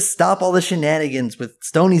 You get to stop all the shenanigans with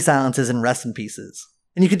Stony Silences and Rest in Pieces.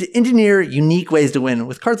 And you get to engineer unique ways to win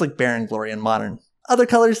with cards like Baron Glory and Modern. Other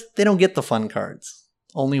colors, they don't get the fun cards.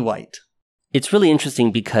 Only white. It's really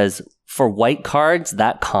interesting because for white cards,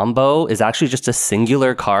 that combo is actually just a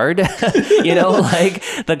singular card. Like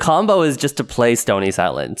the combo is just to play Stony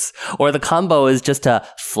Silence, or the combo is just to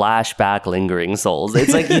flashback Lingering Souls.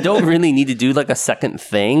 It's like you don't really need to do like a second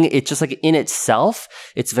thing. It's just like in itself,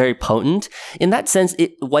 it's very potent. In that sense,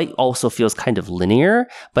 white also feels kind of linear,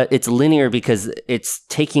 but it's linear because it's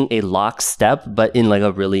taking a lock step, but in like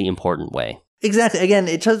a really important way. Exactly. Again,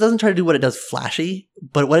 it doesn't try to do what it does flashy,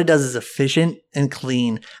 but what it does is efficient and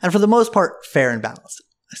clean, and for the most part, fair and balanced.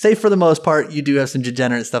 I say for the most part, you do have some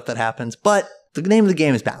degenerate stuff that happens, but the name of the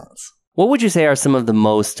game is balance. What would you say are some of the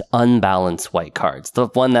most unbalanced white cards? The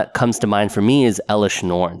one that comes to mind for me is Elesh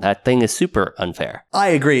Norn. That thing is super unfair. I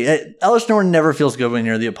agree. Elesh Norn never feels good when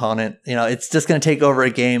you're the opponent. It's just going to take over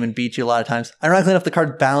a game and beat you a lot of times. Ironically enough, the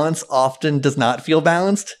card balance often does not feel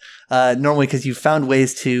balanced. Normally because you've found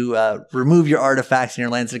ways to remove your artifacts and your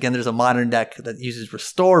lands. And again, there's a modern deck that uses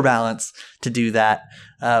Restore Balance to do that,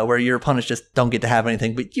 where your opponents just don't get to have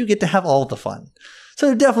anything, but you get to have all the fun. So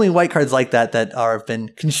there are definitely white cards like that have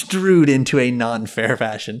been construed into a non-fair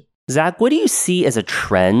fashion. Zach, what do you see as a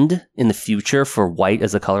trend in the future for white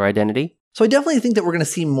as a color identity? So I definitely think that we're going to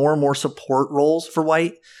see more and more support roles for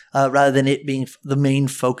white, rather than it being the main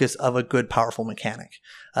focus of a good, powerful mechanic.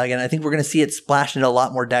 Again, I think we're going to see it splashed into a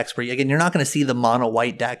lot more decks where, again, you're not going to see the mono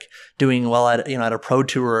white deck doing well at a Pro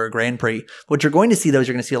Tour or a Grand Prix. What you're going to see, though, is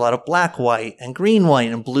you're going to see a lot of black white and green white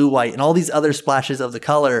and blue white and all these other splashes of the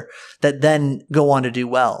color that then go on to do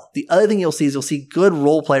well. The other thing you'll see good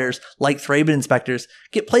role players like Thraben Inspectors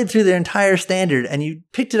get played through their entire standard, and you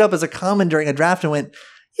picked it up as a common during a draft and went,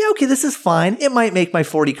 yeah, okay, this is fine. It might make my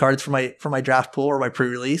 40 cards for my draft pool or my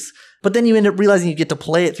pre-release. But then you end up realizing you get to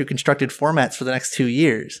play it through constructed formats for the next 2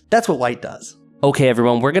 years. That's what white does. Okay,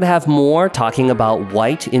 everyone, we're going to have more talking about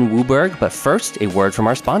white in WUBRG, but first, a word from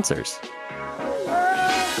our sponsors.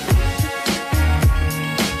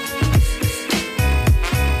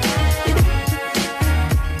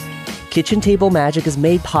 Kitchen Table Magic is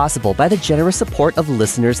made possible by the generous support of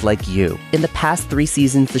listeners like you. In the past 3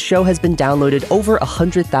 seasons, the show has been downloaded over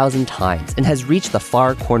 100,000 times and has reached the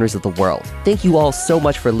far corners of the world. Thank you all so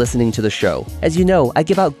much for listening to the show. As you know, I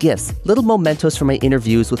give out gifts, little mementos from my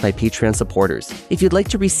interviews with my Patreon supporters. If you'd like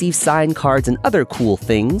to receive signed cards and other cool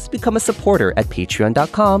things, become a supporter at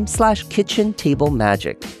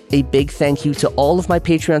patreon.com/kitchentablemagic. A big thank you to all of my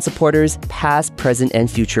Patreon supporters, past, present,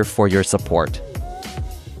 and future, for your support.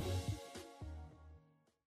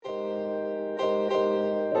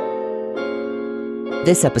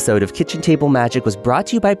 This episode of Kitchen Table Magic was brought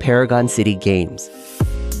to you by Paragon City Games.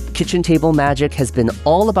 Kitchen Table Magic has been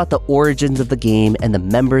all about the origins of the game and the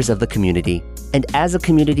members of the community. And as a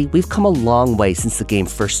community, we've come a long way since the game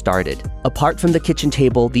first started. Apart from the kitchen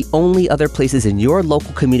table, the only other places in your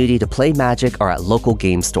local community to play Magic are at local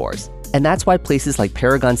game stores. And that's why places like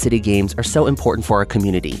Paragon City Games are so important for our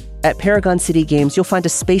community. At Paragon City Games, you'll find a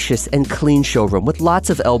spacious and clean showroom with lots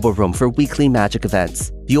of elbow room for weekly Magic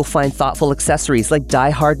events. You'll find thoughtful accessories like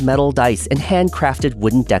die-hard metal dice and handcrafted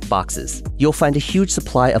wooden deck boxes. You'll find a huge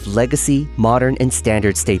supply of legacy, modern, and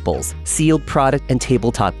standard staples, sealed product, and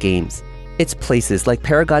tabletop games. It's places like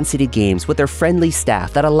Paragon City Games with their friendly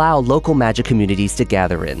staff that allow local Magic communities to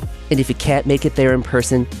gather in. And if you can't make it there in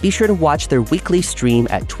person, be sure to watch their weekly stream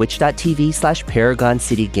at twitch.tv/Paragon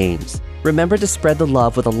City Games. Remember to spread the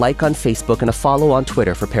love with a like on Facebook and a follow on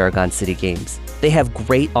Twitter for Paragon City Games. They have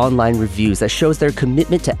great online reviews that shows their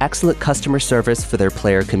commitment to excellent customer service for their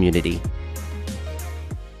player community.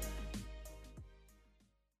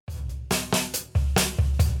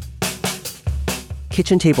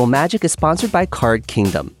 Kitchen Table Magic is sponsored by Card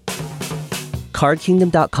Kingdom.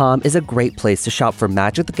 CardKingdom.com is a great place to shop for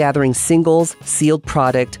Magic the Gathering singles, sealed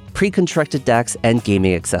product, pre-constructed decks, and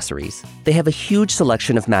gaming accessories. They have a huge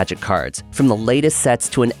selection of Magic cards, from the latest sets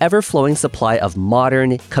to an ever-flowing supply of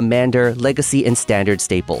modern, Commander, Legacy, and Standard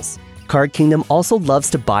staples. Card Kingdom also loves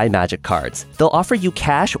to buy Magic cards. They'll offer you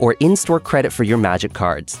cash or in-store credit for your Magic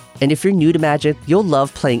cards. And if you're new to Magic, you'll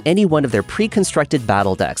love playing any one of their pre-constructed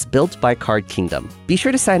battle decks built by Card Kingdom. Be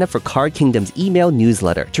sure to sign up for Card Kingdom's email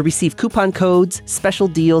newsletter to receive coupon codes, special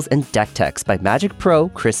deals, and deck techs by Magic Pro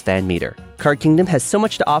Chris Van Meter. Card Kingdom has so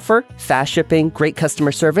much to offer, fast shipping, great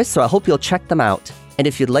customer service, so I hope you'll check them out. And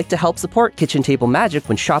if you'd like to help support Kitchen Table Magic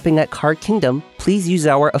when shopping at Card Kingdom, please use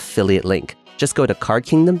our affiliate link. Just go to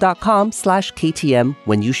cardkingdom.com/KTM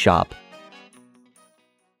when you shop.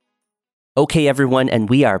 Okay, everyone, and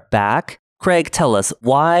we are back. Craig, tell us,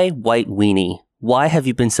 why White Weenie? Why have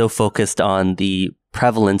you been so focused on the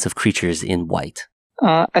prevalence of creatures in white?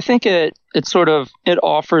 I think it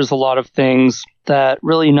offers a lot of things that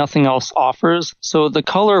really nothing else offers. So the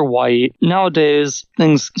color white, nowadays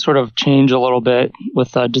things sort of change a little bit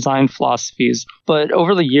with design philosophies, but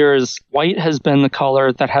over the years, white has been the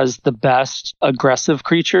color that has the best aggressive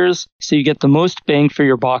creatures. So you get the most bang for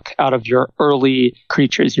your buck out of your early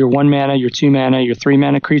creatures, your 1 mana, your 2 mana, your 3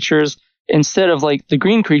 mana creatures. Instead of like the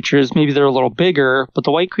green creatures, maybe they're a little bigger, but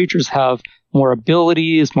the white creatures have more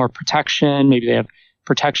abilities, more protection. Maybe they have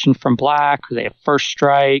protection from black, or they have first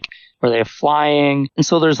strike, or they have flying. And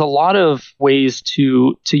so there's a lot of ways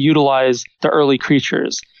to utilize the early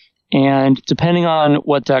creatures. And depending on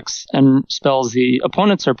what decks and spells the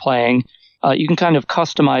opponents are playing, you can kind of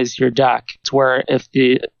customize your deck to where if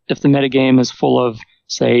the metagame is full of,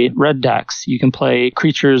 say, red decks, you can play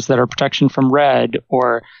creatures that are protection from red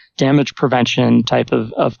or damage prevention type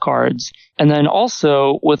of cards. And then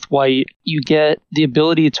also with white, you get the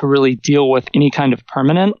ability to really deal with any kind of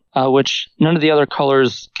permanent, which none of the other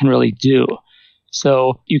colors can really do.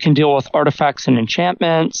 So you can deal with artifacts and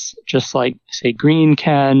enchantments, just like, say, green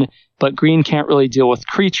can, but green can't really deal with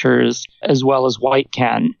creatures as well as white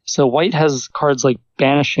can. So white has cards like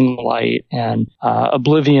Banishing Light and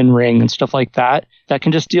Oblivion Ring and stuff like that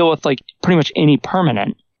can just deal with like pretty much any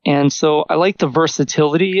permanent. And so I like the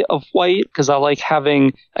versatility of white because I like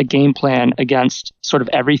having a game plan against sort of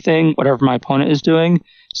everything, whatever my opponent is doing,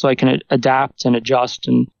 so I can adapt and adjust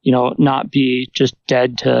and, not be just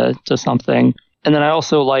dead to something. And then I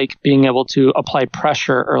also like being able to apply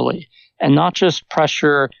pressure early, and not just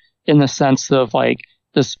pressure in the sense of like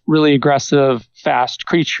this really aggressive, fast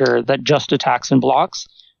creature that just attacks and blocks.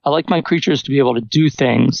 I like my creatures to be able to do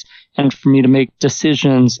things and for me to make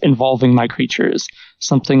decisions involving my creatures.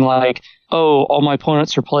 Something like, oh, all my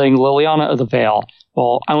opponents are playing Liliana of the Veil.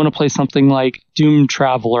 Well, I want to play something like Doom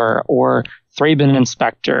Traveler or Thraben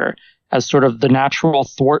Inspector as sort of the natural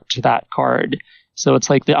thwart to that card. So it's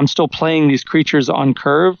like I'm still playing these creatures on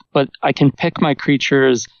curve, but I can pick my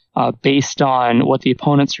creatures based on what the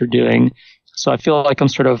opponents are doing. So I feel like I'm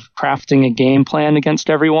sort of crafting a game plan against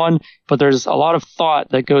everyone, but there's a lot of thought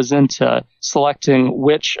that goes into selecting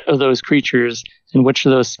which of those creatures and which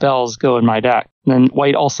of those spells go in my deck. And then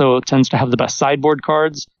white also tends to have the best sideboard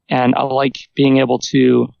cards, and I like being able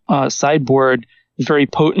to sideboard very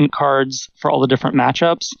potent cards for all the different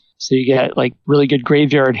matchups. So you get like really good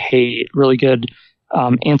graveyard hate, really good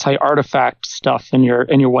anti-artifact stuff in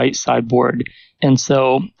your white sideboard. And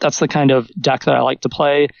so that's the kind of deck that I like to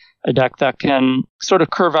play. A deck that can sort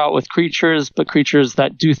of curve out with creatures, but creatures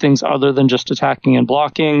that do things other than just attacking and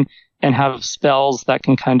blocking, and have spells that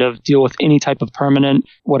can kind of deal with any type of permanent,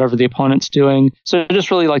 whatever the opponent's doing. So I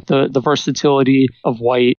just really like the versatility of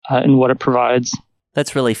white and what it provides.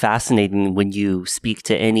 That's really fascinating when you speak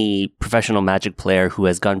to any professional Magic player who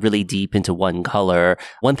has gone really deep into one color.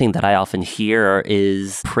 One thing that I often hear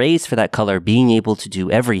is praise for that color being able to do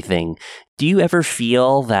everything. Do you ever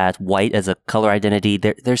feel that white as a color identity,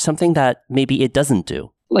 there's something that maybe it doesn't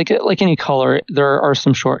do? Like any color, there are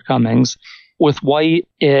some shortcomings. With white,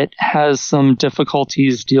 it has some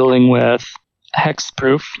difficulties dealing with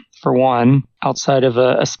hexproof, for one, outside of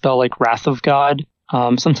a spell like Wrath of God.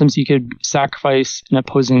 Sometimes you could sacrifice an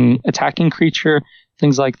opposing attacking creature,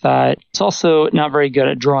 things like that. It's also not very good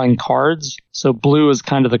at drawing cards. So blue is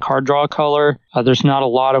kind of the card draw color. There's not a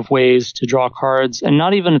lot of ways to draw cards, and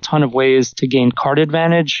not even a ton of ways to gain card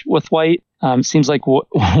advantage with white. It seems like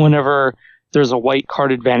whenever there's a white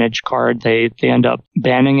card advantage card, they end up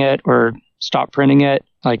banning it or stop printing it,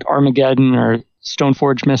 like Armageddon or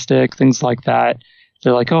Stoneforge Mystic, things like that.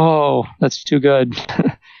 They're like, oh, that's too good.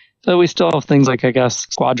 But we still have things like, I guess,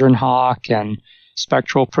 Squadron Hawk and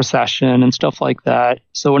Spectral Procession and stuff like that.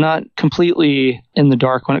 So we're not completely in the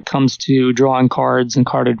dark when it comes to drawing cards and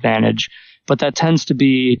card advantage. But that tends to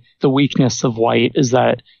be the weakness of white, is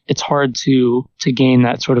that it's hard to gain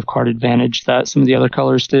that sort of card advantage that some of the other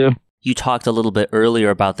colors do. You talked a little bit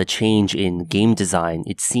earlier about the change in game design.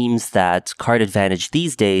 It seems that card advantage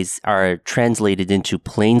these days are translated into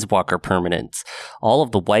Planeswalker permanents. All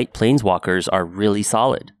of the white Planeswalkers are really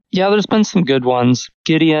solid. Yeah, there's been some good ones.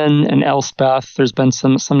 Gideon and Elspeth, there's been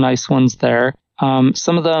some nice ones there.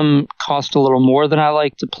 Some of them cost a little more than I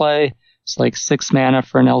like to play. It's like 6 mana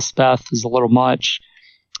for an Elspeth is a little much.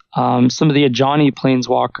 Some of the Ajani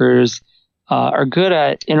Planeswalkers are good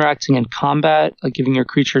at interacting in combat, like giving your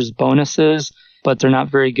creatures bonuses, but they're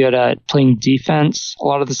not very good at playing defense a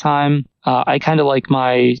lot of the time. I kind of like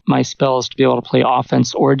my spells to be able to play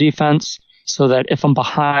offense or defense, so that if I'm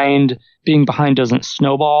behind, being behind doesn't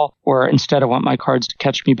snowball, or instead I want my cards to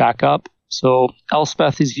catch me back up. So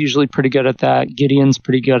Elspeth is usually pretty good at that. Gideon's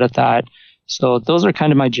pretty good at that. So those are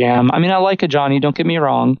kind of my jam. I mean, I like Ajani, don't get me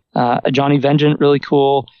wrong. Ajani Vengeant, really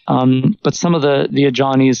cool. But some of the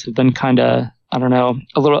Ajanis have been kind of, I don't know,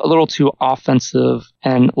 a little too offensive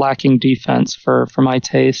and lacking defense for my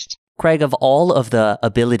taste. Craig, of all of the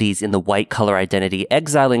abilities in the white color identity,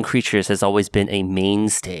 exiling creatures has always been a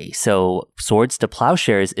mainstay. So Swords to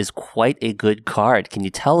Plowshares is quite a good card. Can you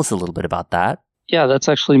tell us a little bit about that? Yeah, that's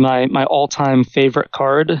actually my all-time favorite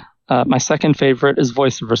card. My second favorite is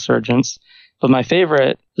Voice of Resurgence. But my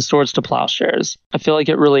favorite is Swords to Plowshares. I feel like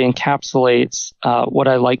it really encapsulates what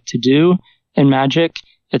I like to do in Magic.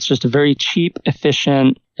 It's just a very cheap,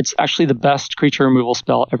 efficient, it's actually the best creature removal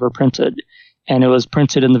spell ever printed. And it was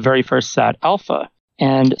printed in the very first set, Alpha.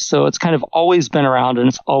 And so it's kind of always been around and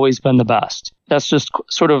it's always been the best. That's just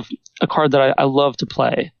sort of a card that I love to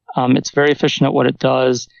play. It's very efficient at what it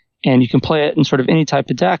does. And you can play it in sort of any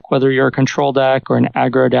type of deck, whether you're a control deck or an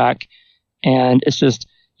aggro deck. And it's just,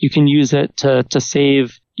 you can use it to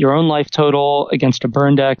save your own life total against a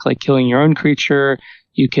burn deck, like killing your own creature.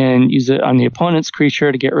 You can use it on the opponent's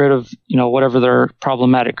creature to get rid of, whatever their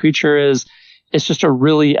problematic creature is. It's just a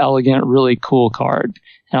really elegant, really cool card.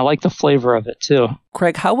 And I like the flavor of it too.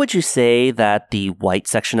 Craig, how would you say that the white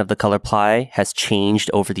section of the color pie has changed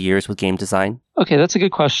over the years with game design? Okay, that's a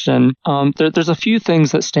good question. There's a few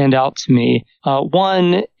things that stand out to me.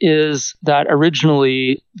 One is that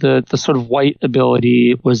originally the sort of white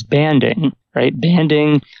ability was banding, right?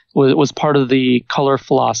 Banding was part of the color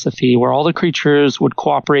philosophy where all the creatures would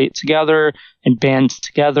cooperate together and band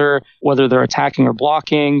together, whether they're attacking or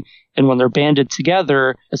blocking. And when they're banded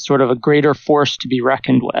together, it's sort of a greater force to be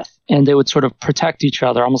reckoned with. And they would sort of protect each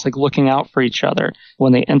other, almost like looking out for each other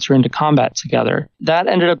when they enter into combat together. That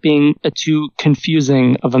ended up being too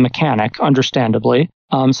confusing of a mechanic, understandably.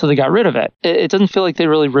 So they got rid of it. It doesn't feel like they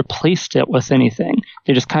really replaced it with anything.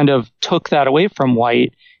 They just kind of took that away from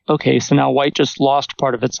white. Okay, so now white just lost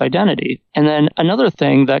part of its identity. And then another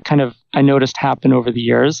thing that kind of I noticed happen over the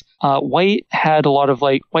years, white had a lot of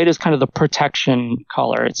white is kind of the protection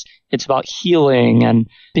color. It's about healing and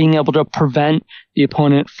being able to prevent the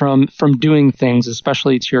opponent from doing things,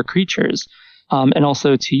 especially to your creatures, and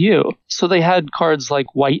also to you. So they had cards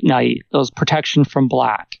like White Knight, those protection from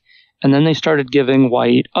black. And then they started giving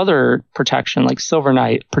white other protection, like Silver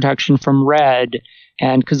Knight, protection from red,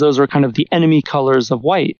 and because those were kind of the enemy colors of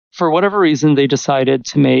white. For whatever reason, they decided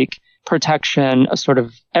to make protection a sort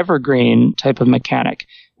of evergreen type of mechanic,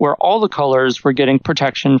 where all the colors were getting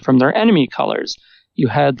protection from their enemy colors. You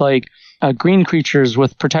had green creatures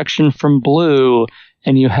with protection from blue,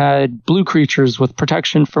 and you had blue creatures with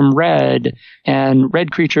protection from red, and red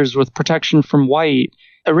creatures with protection from white.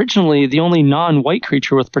 Originally, the only non-white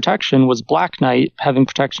creature with protection was Black Knight having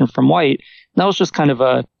protection from white. And that was just kind of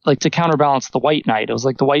to counterbalance the White Knight. It was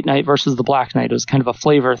like the White Knight versus the Black Knight. It was kind of a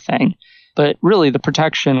flavor thing. But really, the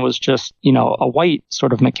protection was just, a white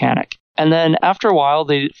sort of mechanic. And then after a while,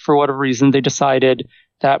 for whatever reason, they decided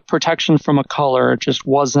that protection from a color just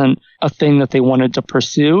wasn't a thing that they wanted to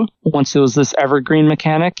pursue once it was this evergreen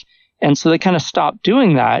mechanic. And so they kind of stopped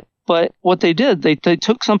doing that. But what they did, they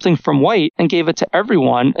took something from white and gave it to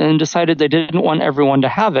everyone and decided they didn't want everyone to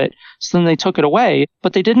have it. So then they took it away,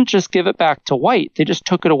 but they didn't just give it back to white. They just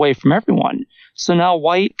took it away from everyone. So now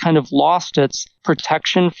white kind of lost its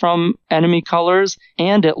protection from enemy colors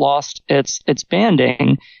and it lost its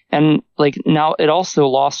banding. And now it also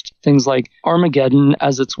lost things like Armageddon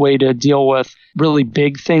as its way to deal with really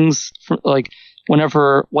big things,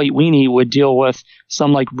 whenever White Weenie would deal with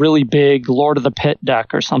some really big Lord of the Pit deck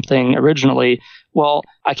or something originally, well,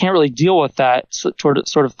 I can't really deal with that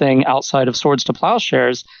sort of thing outside of Swords to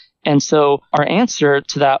Plowshares. And so our answer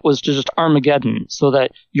to that was to just Armageddon, so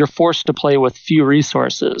that you're forced to play with few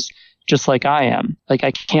resources, just like I am.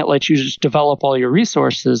 I can't let you just develop all your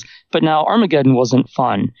resources, but now Armageddon wasn't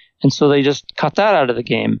fun. And so they just cut that out of the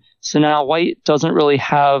game. So now white doesn't really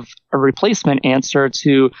have a replacement answer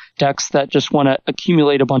to decks that just want to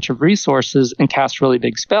accumulate a bunch of resources and cast really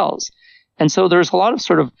big spells. And so there's a lot of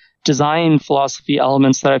sort of design philosophy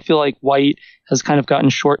elements that I feel like white has kind of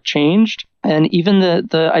gotten shortchanged. And even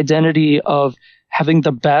the identity of having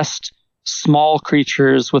the best small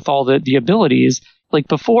creatures with all the abilities.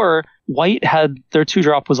 Before, white had their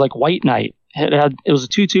 2-drop was like White Knight. It was a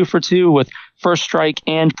 2/2 for 2 with first strike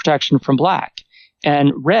and protection from black.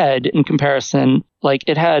 And red, in comparison,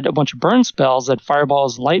 it had a bunch of burn spells, that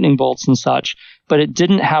fireballs, lightning bolts, and such, but it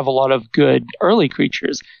didn't have a lot of good early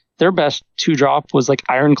creatures. Their best 2-drop was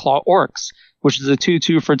Ironclaw Orcs, which is a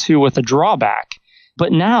 2/2 for 2 with a drawback.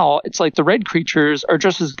 But now it's like the red creatures are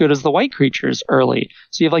just as good as the white creatures early.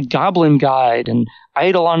 So you have like Goblin Guide and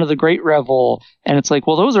Eidolon of the Great Revel. And it's like,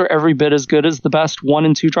 well, those are every bit as good as the best 1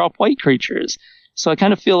 and 2 drop white creatures. So I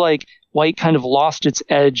kind of feel like white kind of lost its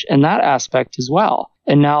edge in that aspect as well.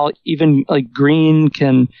 And now even like green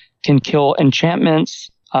can kill enchantments.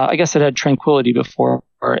 I guess it had Tranquility before,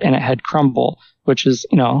 and it had Crumble, which is,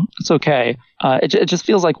 it's okay. It just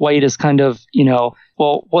feels like white is kind of,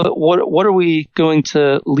 well, what are we going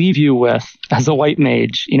to leave you with as a white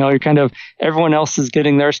mage? You're kind of, everyone else is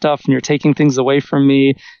getting their stuff and you're taking things away from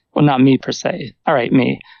me. Well, not me per se. All right,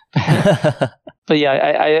 me. But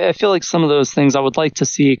yeah, I feel like some of those things I would like to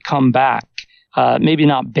see come back. Maybe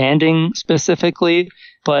not banding specifically,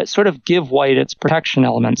 but sort of give white its protection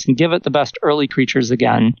elements and give it the best early creatures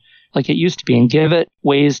again, like it used to be, and give it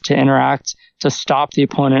ways to interact to stop the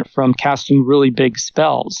opponent from casting really big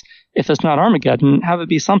spells. If it's not Armageddon, have it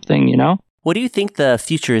be something, What do you think the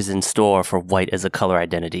future is in store for white as a color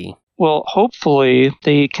identity? Well, hopefully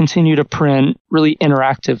they continue to print really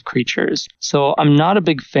interactive creatures. So I'm not a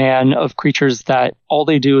big fan of creatures that all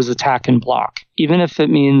they do is attack and block. Even if it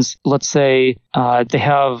means, let's say, they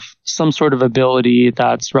have some sort of ability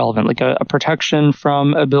that's relevant, like a protection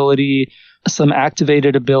from ability, some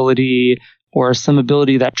activated ability, or some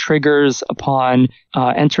ability that triggers upon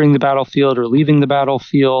entering the battlefield or leaving the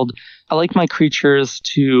battlefield. I like my creatures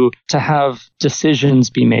to have decisions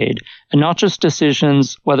be made, and not just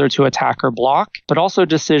decisions whether to attack or block, but also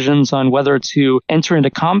decisions on whether to enter into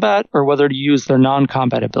combat or whether to use their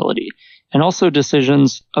non-combat ability. And also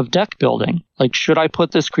decisions of deck building, like should I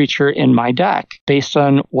put this creature in my deck based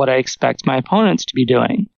on what I expect my opponents to be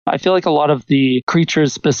doing? I feel like a lot of the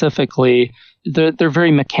creatures specifically, they're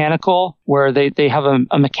very mechanical, where they have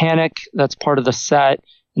a mechanic that's part of the set,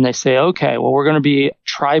 and they say, okay, well, we're going to be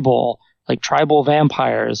tribal, like tribal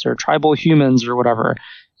vampires or tribal humans or whatever.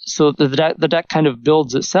 So the deck kind of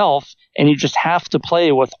builds itself, and you just have to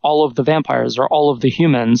play with all of the vampires or all of the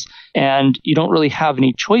humans, and you don't really have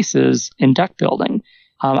any choices in deck building.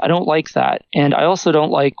 I don't like that. And I also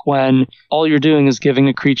don't like when all you're doing is giving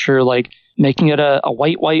a creature, like making it a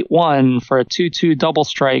white 1 for a 2/2 double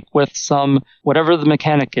strike with some, whatever the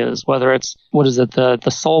mechanic is, whether it's, the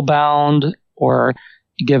Soulbound, or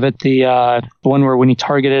you give it the one where when you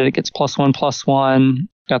target it, it gets +1/+1.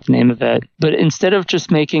 Got the name of it. But instead of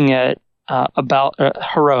just making it about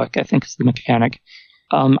heroic, I think is the mechanic,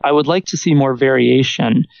 I would like to see more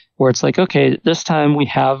variation, where it's like, okay, this time we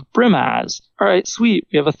have Brimaz. All right, sweet.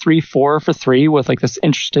 We have a 3/4 for 3 with like this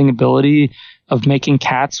interesting ability of making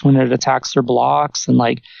cats when it attacks or blocks. And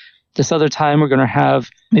like this other time, we're going to have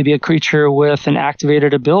maybe a creature with an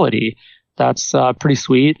activated ability. That's pretty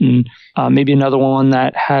sweet. And maybe another one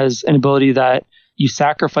that has an ability that you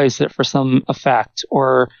sacrifice it for some effect,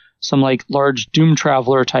 or some like large Doom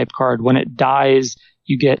Traveler type card. When it dies,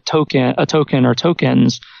 you get a token or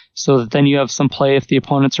tokens, so that then you have some play. If the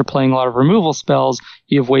opponents are playing a lot of removal spells,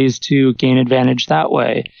 you have ways to gain advantage that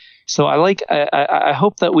way. So I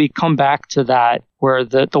hope that we come back to that, where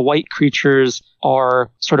the white creatures are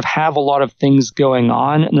sort of have a lot of things going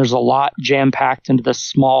on, and there's a lot jam-packed into this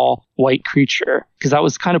small white creature, because that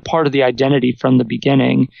was kind of part of the identity from the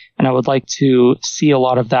beginning, and I would like to see a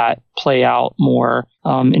lot of that play out more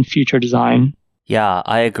in future design. Yeah,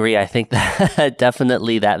 I agree. I think that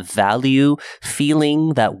definitely that value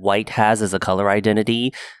feeling that white has as a color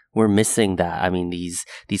identity, we're missing that. I mean, these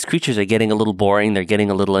creatures are getting a little boring. They're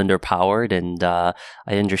getting a little underpowered. And I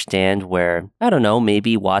understand where, I don't know,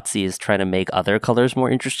 maybe WotC is trying to make other colors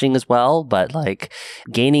more interesting as well. But like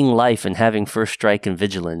gaining life and having First Strike and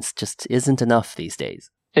Vigilance just isn't enough these days.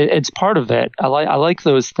 It's part of it. I like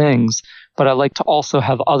those things, but I like to also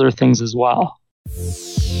have other things as well.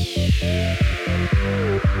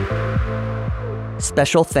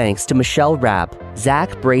 Special thanks to Michelle Rapp,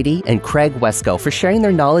 Zach Brady, and Craig Wesco for sharing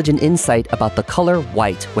their knowledge and insight about the color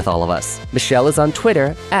white with all of us. Michelle is on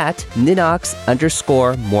Twitter at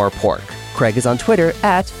Ninox_morepork. Craig is on Twitter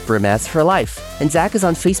at Brimaz for Life. And Zach is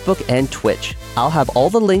on Facebook and Twitch. I'll have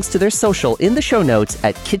all the links to their social in the show notes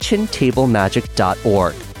at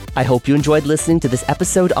kitchentablemagic.org. I hope you enjoyed listening to this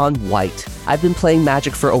episode on white. I've been playing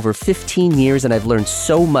Magic for over 15 years, and I've learned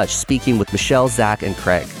so much speaking with Michelle, Zach, and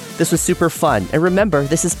Craig. This was super fun, and remember,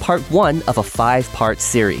 this is part 1 of a 5-part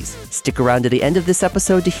series. Stick around to the end of this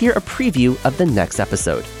episode to hear a preview of the next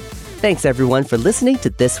episode. Thanks everyone for listening to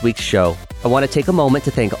this week's show. I want to take a moment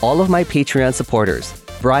to thank all of my Patreon supporters: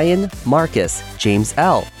 Brian, Marcus, James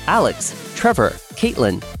L., Alex, Trevor,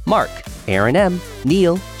 Caitlin, Mark, Aaron M.,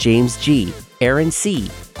 Neil, James G., Aaron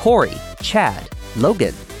C., Corey, Chad,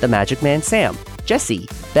 Logan, The Magic Man Sam, Jesse,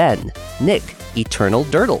 Ben, Nick, Eternal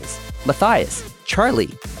Dirtles, Matthias,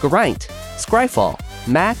 Charlie, Geraint, Scryfall,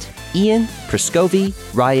 Matt, Ian, Prescovi,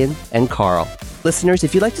 Ryan, and Carl. Listeners,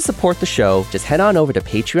 if you'd like to support the show, just head on over to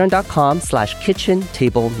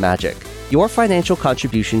patreon.com/kitchentablemagic. Your financial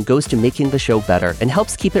contribution goes to making the show better and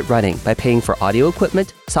helps keep it running by paying for audio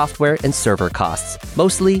equipment, software, and server costs.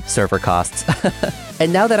 Mostly server costs.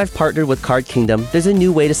 And now that I've partnered with Card Kingdom, there's a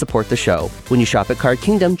new way to support the show. When you shop at Card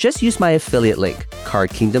Kingdom, just use my affiliate link,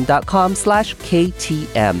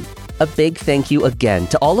 cardkingdom.com/KTM. A big thank you again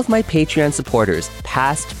to all of my Patreon supporters,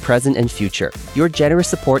 past, present, and future. Your generous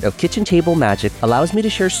support of Kitchen Table Magic allows me to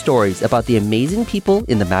share stories about the amazing people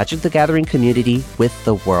in the Magic the Gathering community with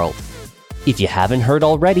the world. If you haven't heard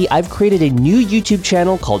already, I've created a new YouTube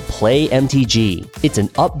channel called Play MTG. It's an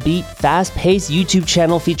upbeat, fast-paced YouTube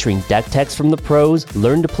channel featuring deck techs from the pros,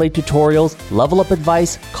 learn-to-play tutorials, level-up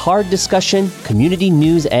advice, card discussion, community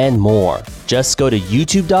news, and more. Just go to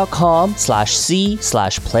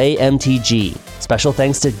youtube.com/c/playmtg. Special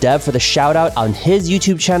thanks to Dev for the shout-out on his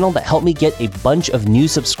YouTube channel that helped me get a bunch of new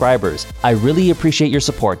subscribers. I really appreciate your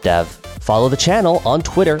support, Dev. Follow the channel on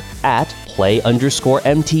Twitter at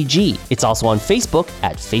play_MTG. It's also on Facebook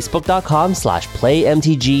at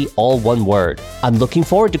facebook.com/playmtg, all one word. I'm looking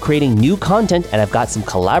forward to creating new content, and I've got some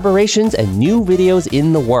collaborations and new videos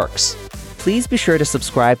in the works. Please be sure to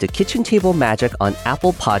subscribe to Kitchen Table Magic on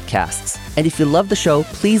Apple Podcasts. And if you love the show,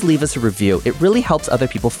 please leave us a review. It really helps other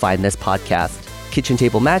people find this podcast. Kitchen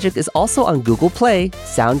Table Magic is also on Google Play,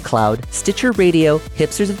 SoundCloud, Stitcher Radio,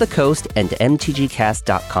 Hipsters of the Coast, and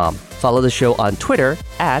mtgcast.com. Follow the show on Twitter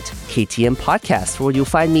at KTM Podcast, where you'll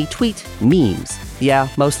find me tweet memes. Yeah,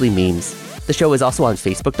 mostly memes. The show is also on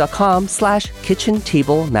facebook.com/Kitchen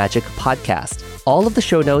Table Magic Podcast. All of the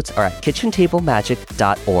show notes are at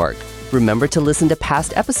kitchentablemagic.org. Remember to listen to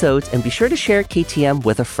past episodes and be sure to share KTM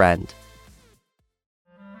with a friend.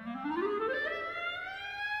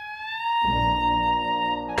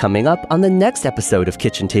 Coming up on the next episode of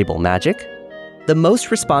Kitchen Table Magic, the most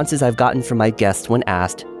responses I've gotten from my guests when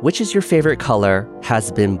asked, which is your favorite color,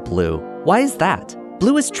 has been blue. Why is that?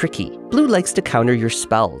 Blue is tricky. Blue likes to counter your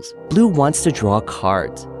spells. Blue wants to draw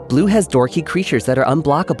cards. Blue has dorky creatures that are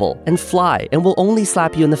unblockable and fly and will only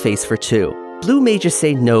slap you in the face for 2. Blue may just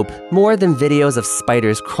say nope more than videos of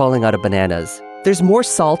spiders crawling out of bananas. There's more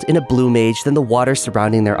salt in a blue mage than the water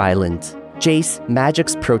surrounding their island. Jace,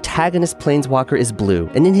 Magic's protagonist planeswalker, is blue,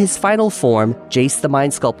 and in his final form, Jace the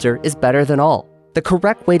Mind Sculptor is better than all. The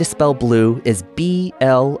correct way to spell blue is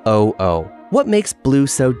B-L-O-O. What makes blue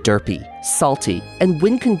so derpy, salty, and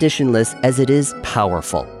win conditionless as it is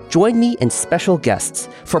powerful? Join me and special guests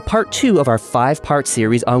for part 2 of our 5-part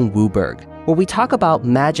series on WUBRG, where we talk about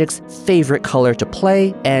Magic's favorite color to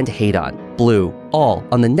play and hate on, blue, all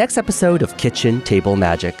on the next episode of Kitchen Table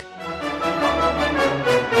Magic.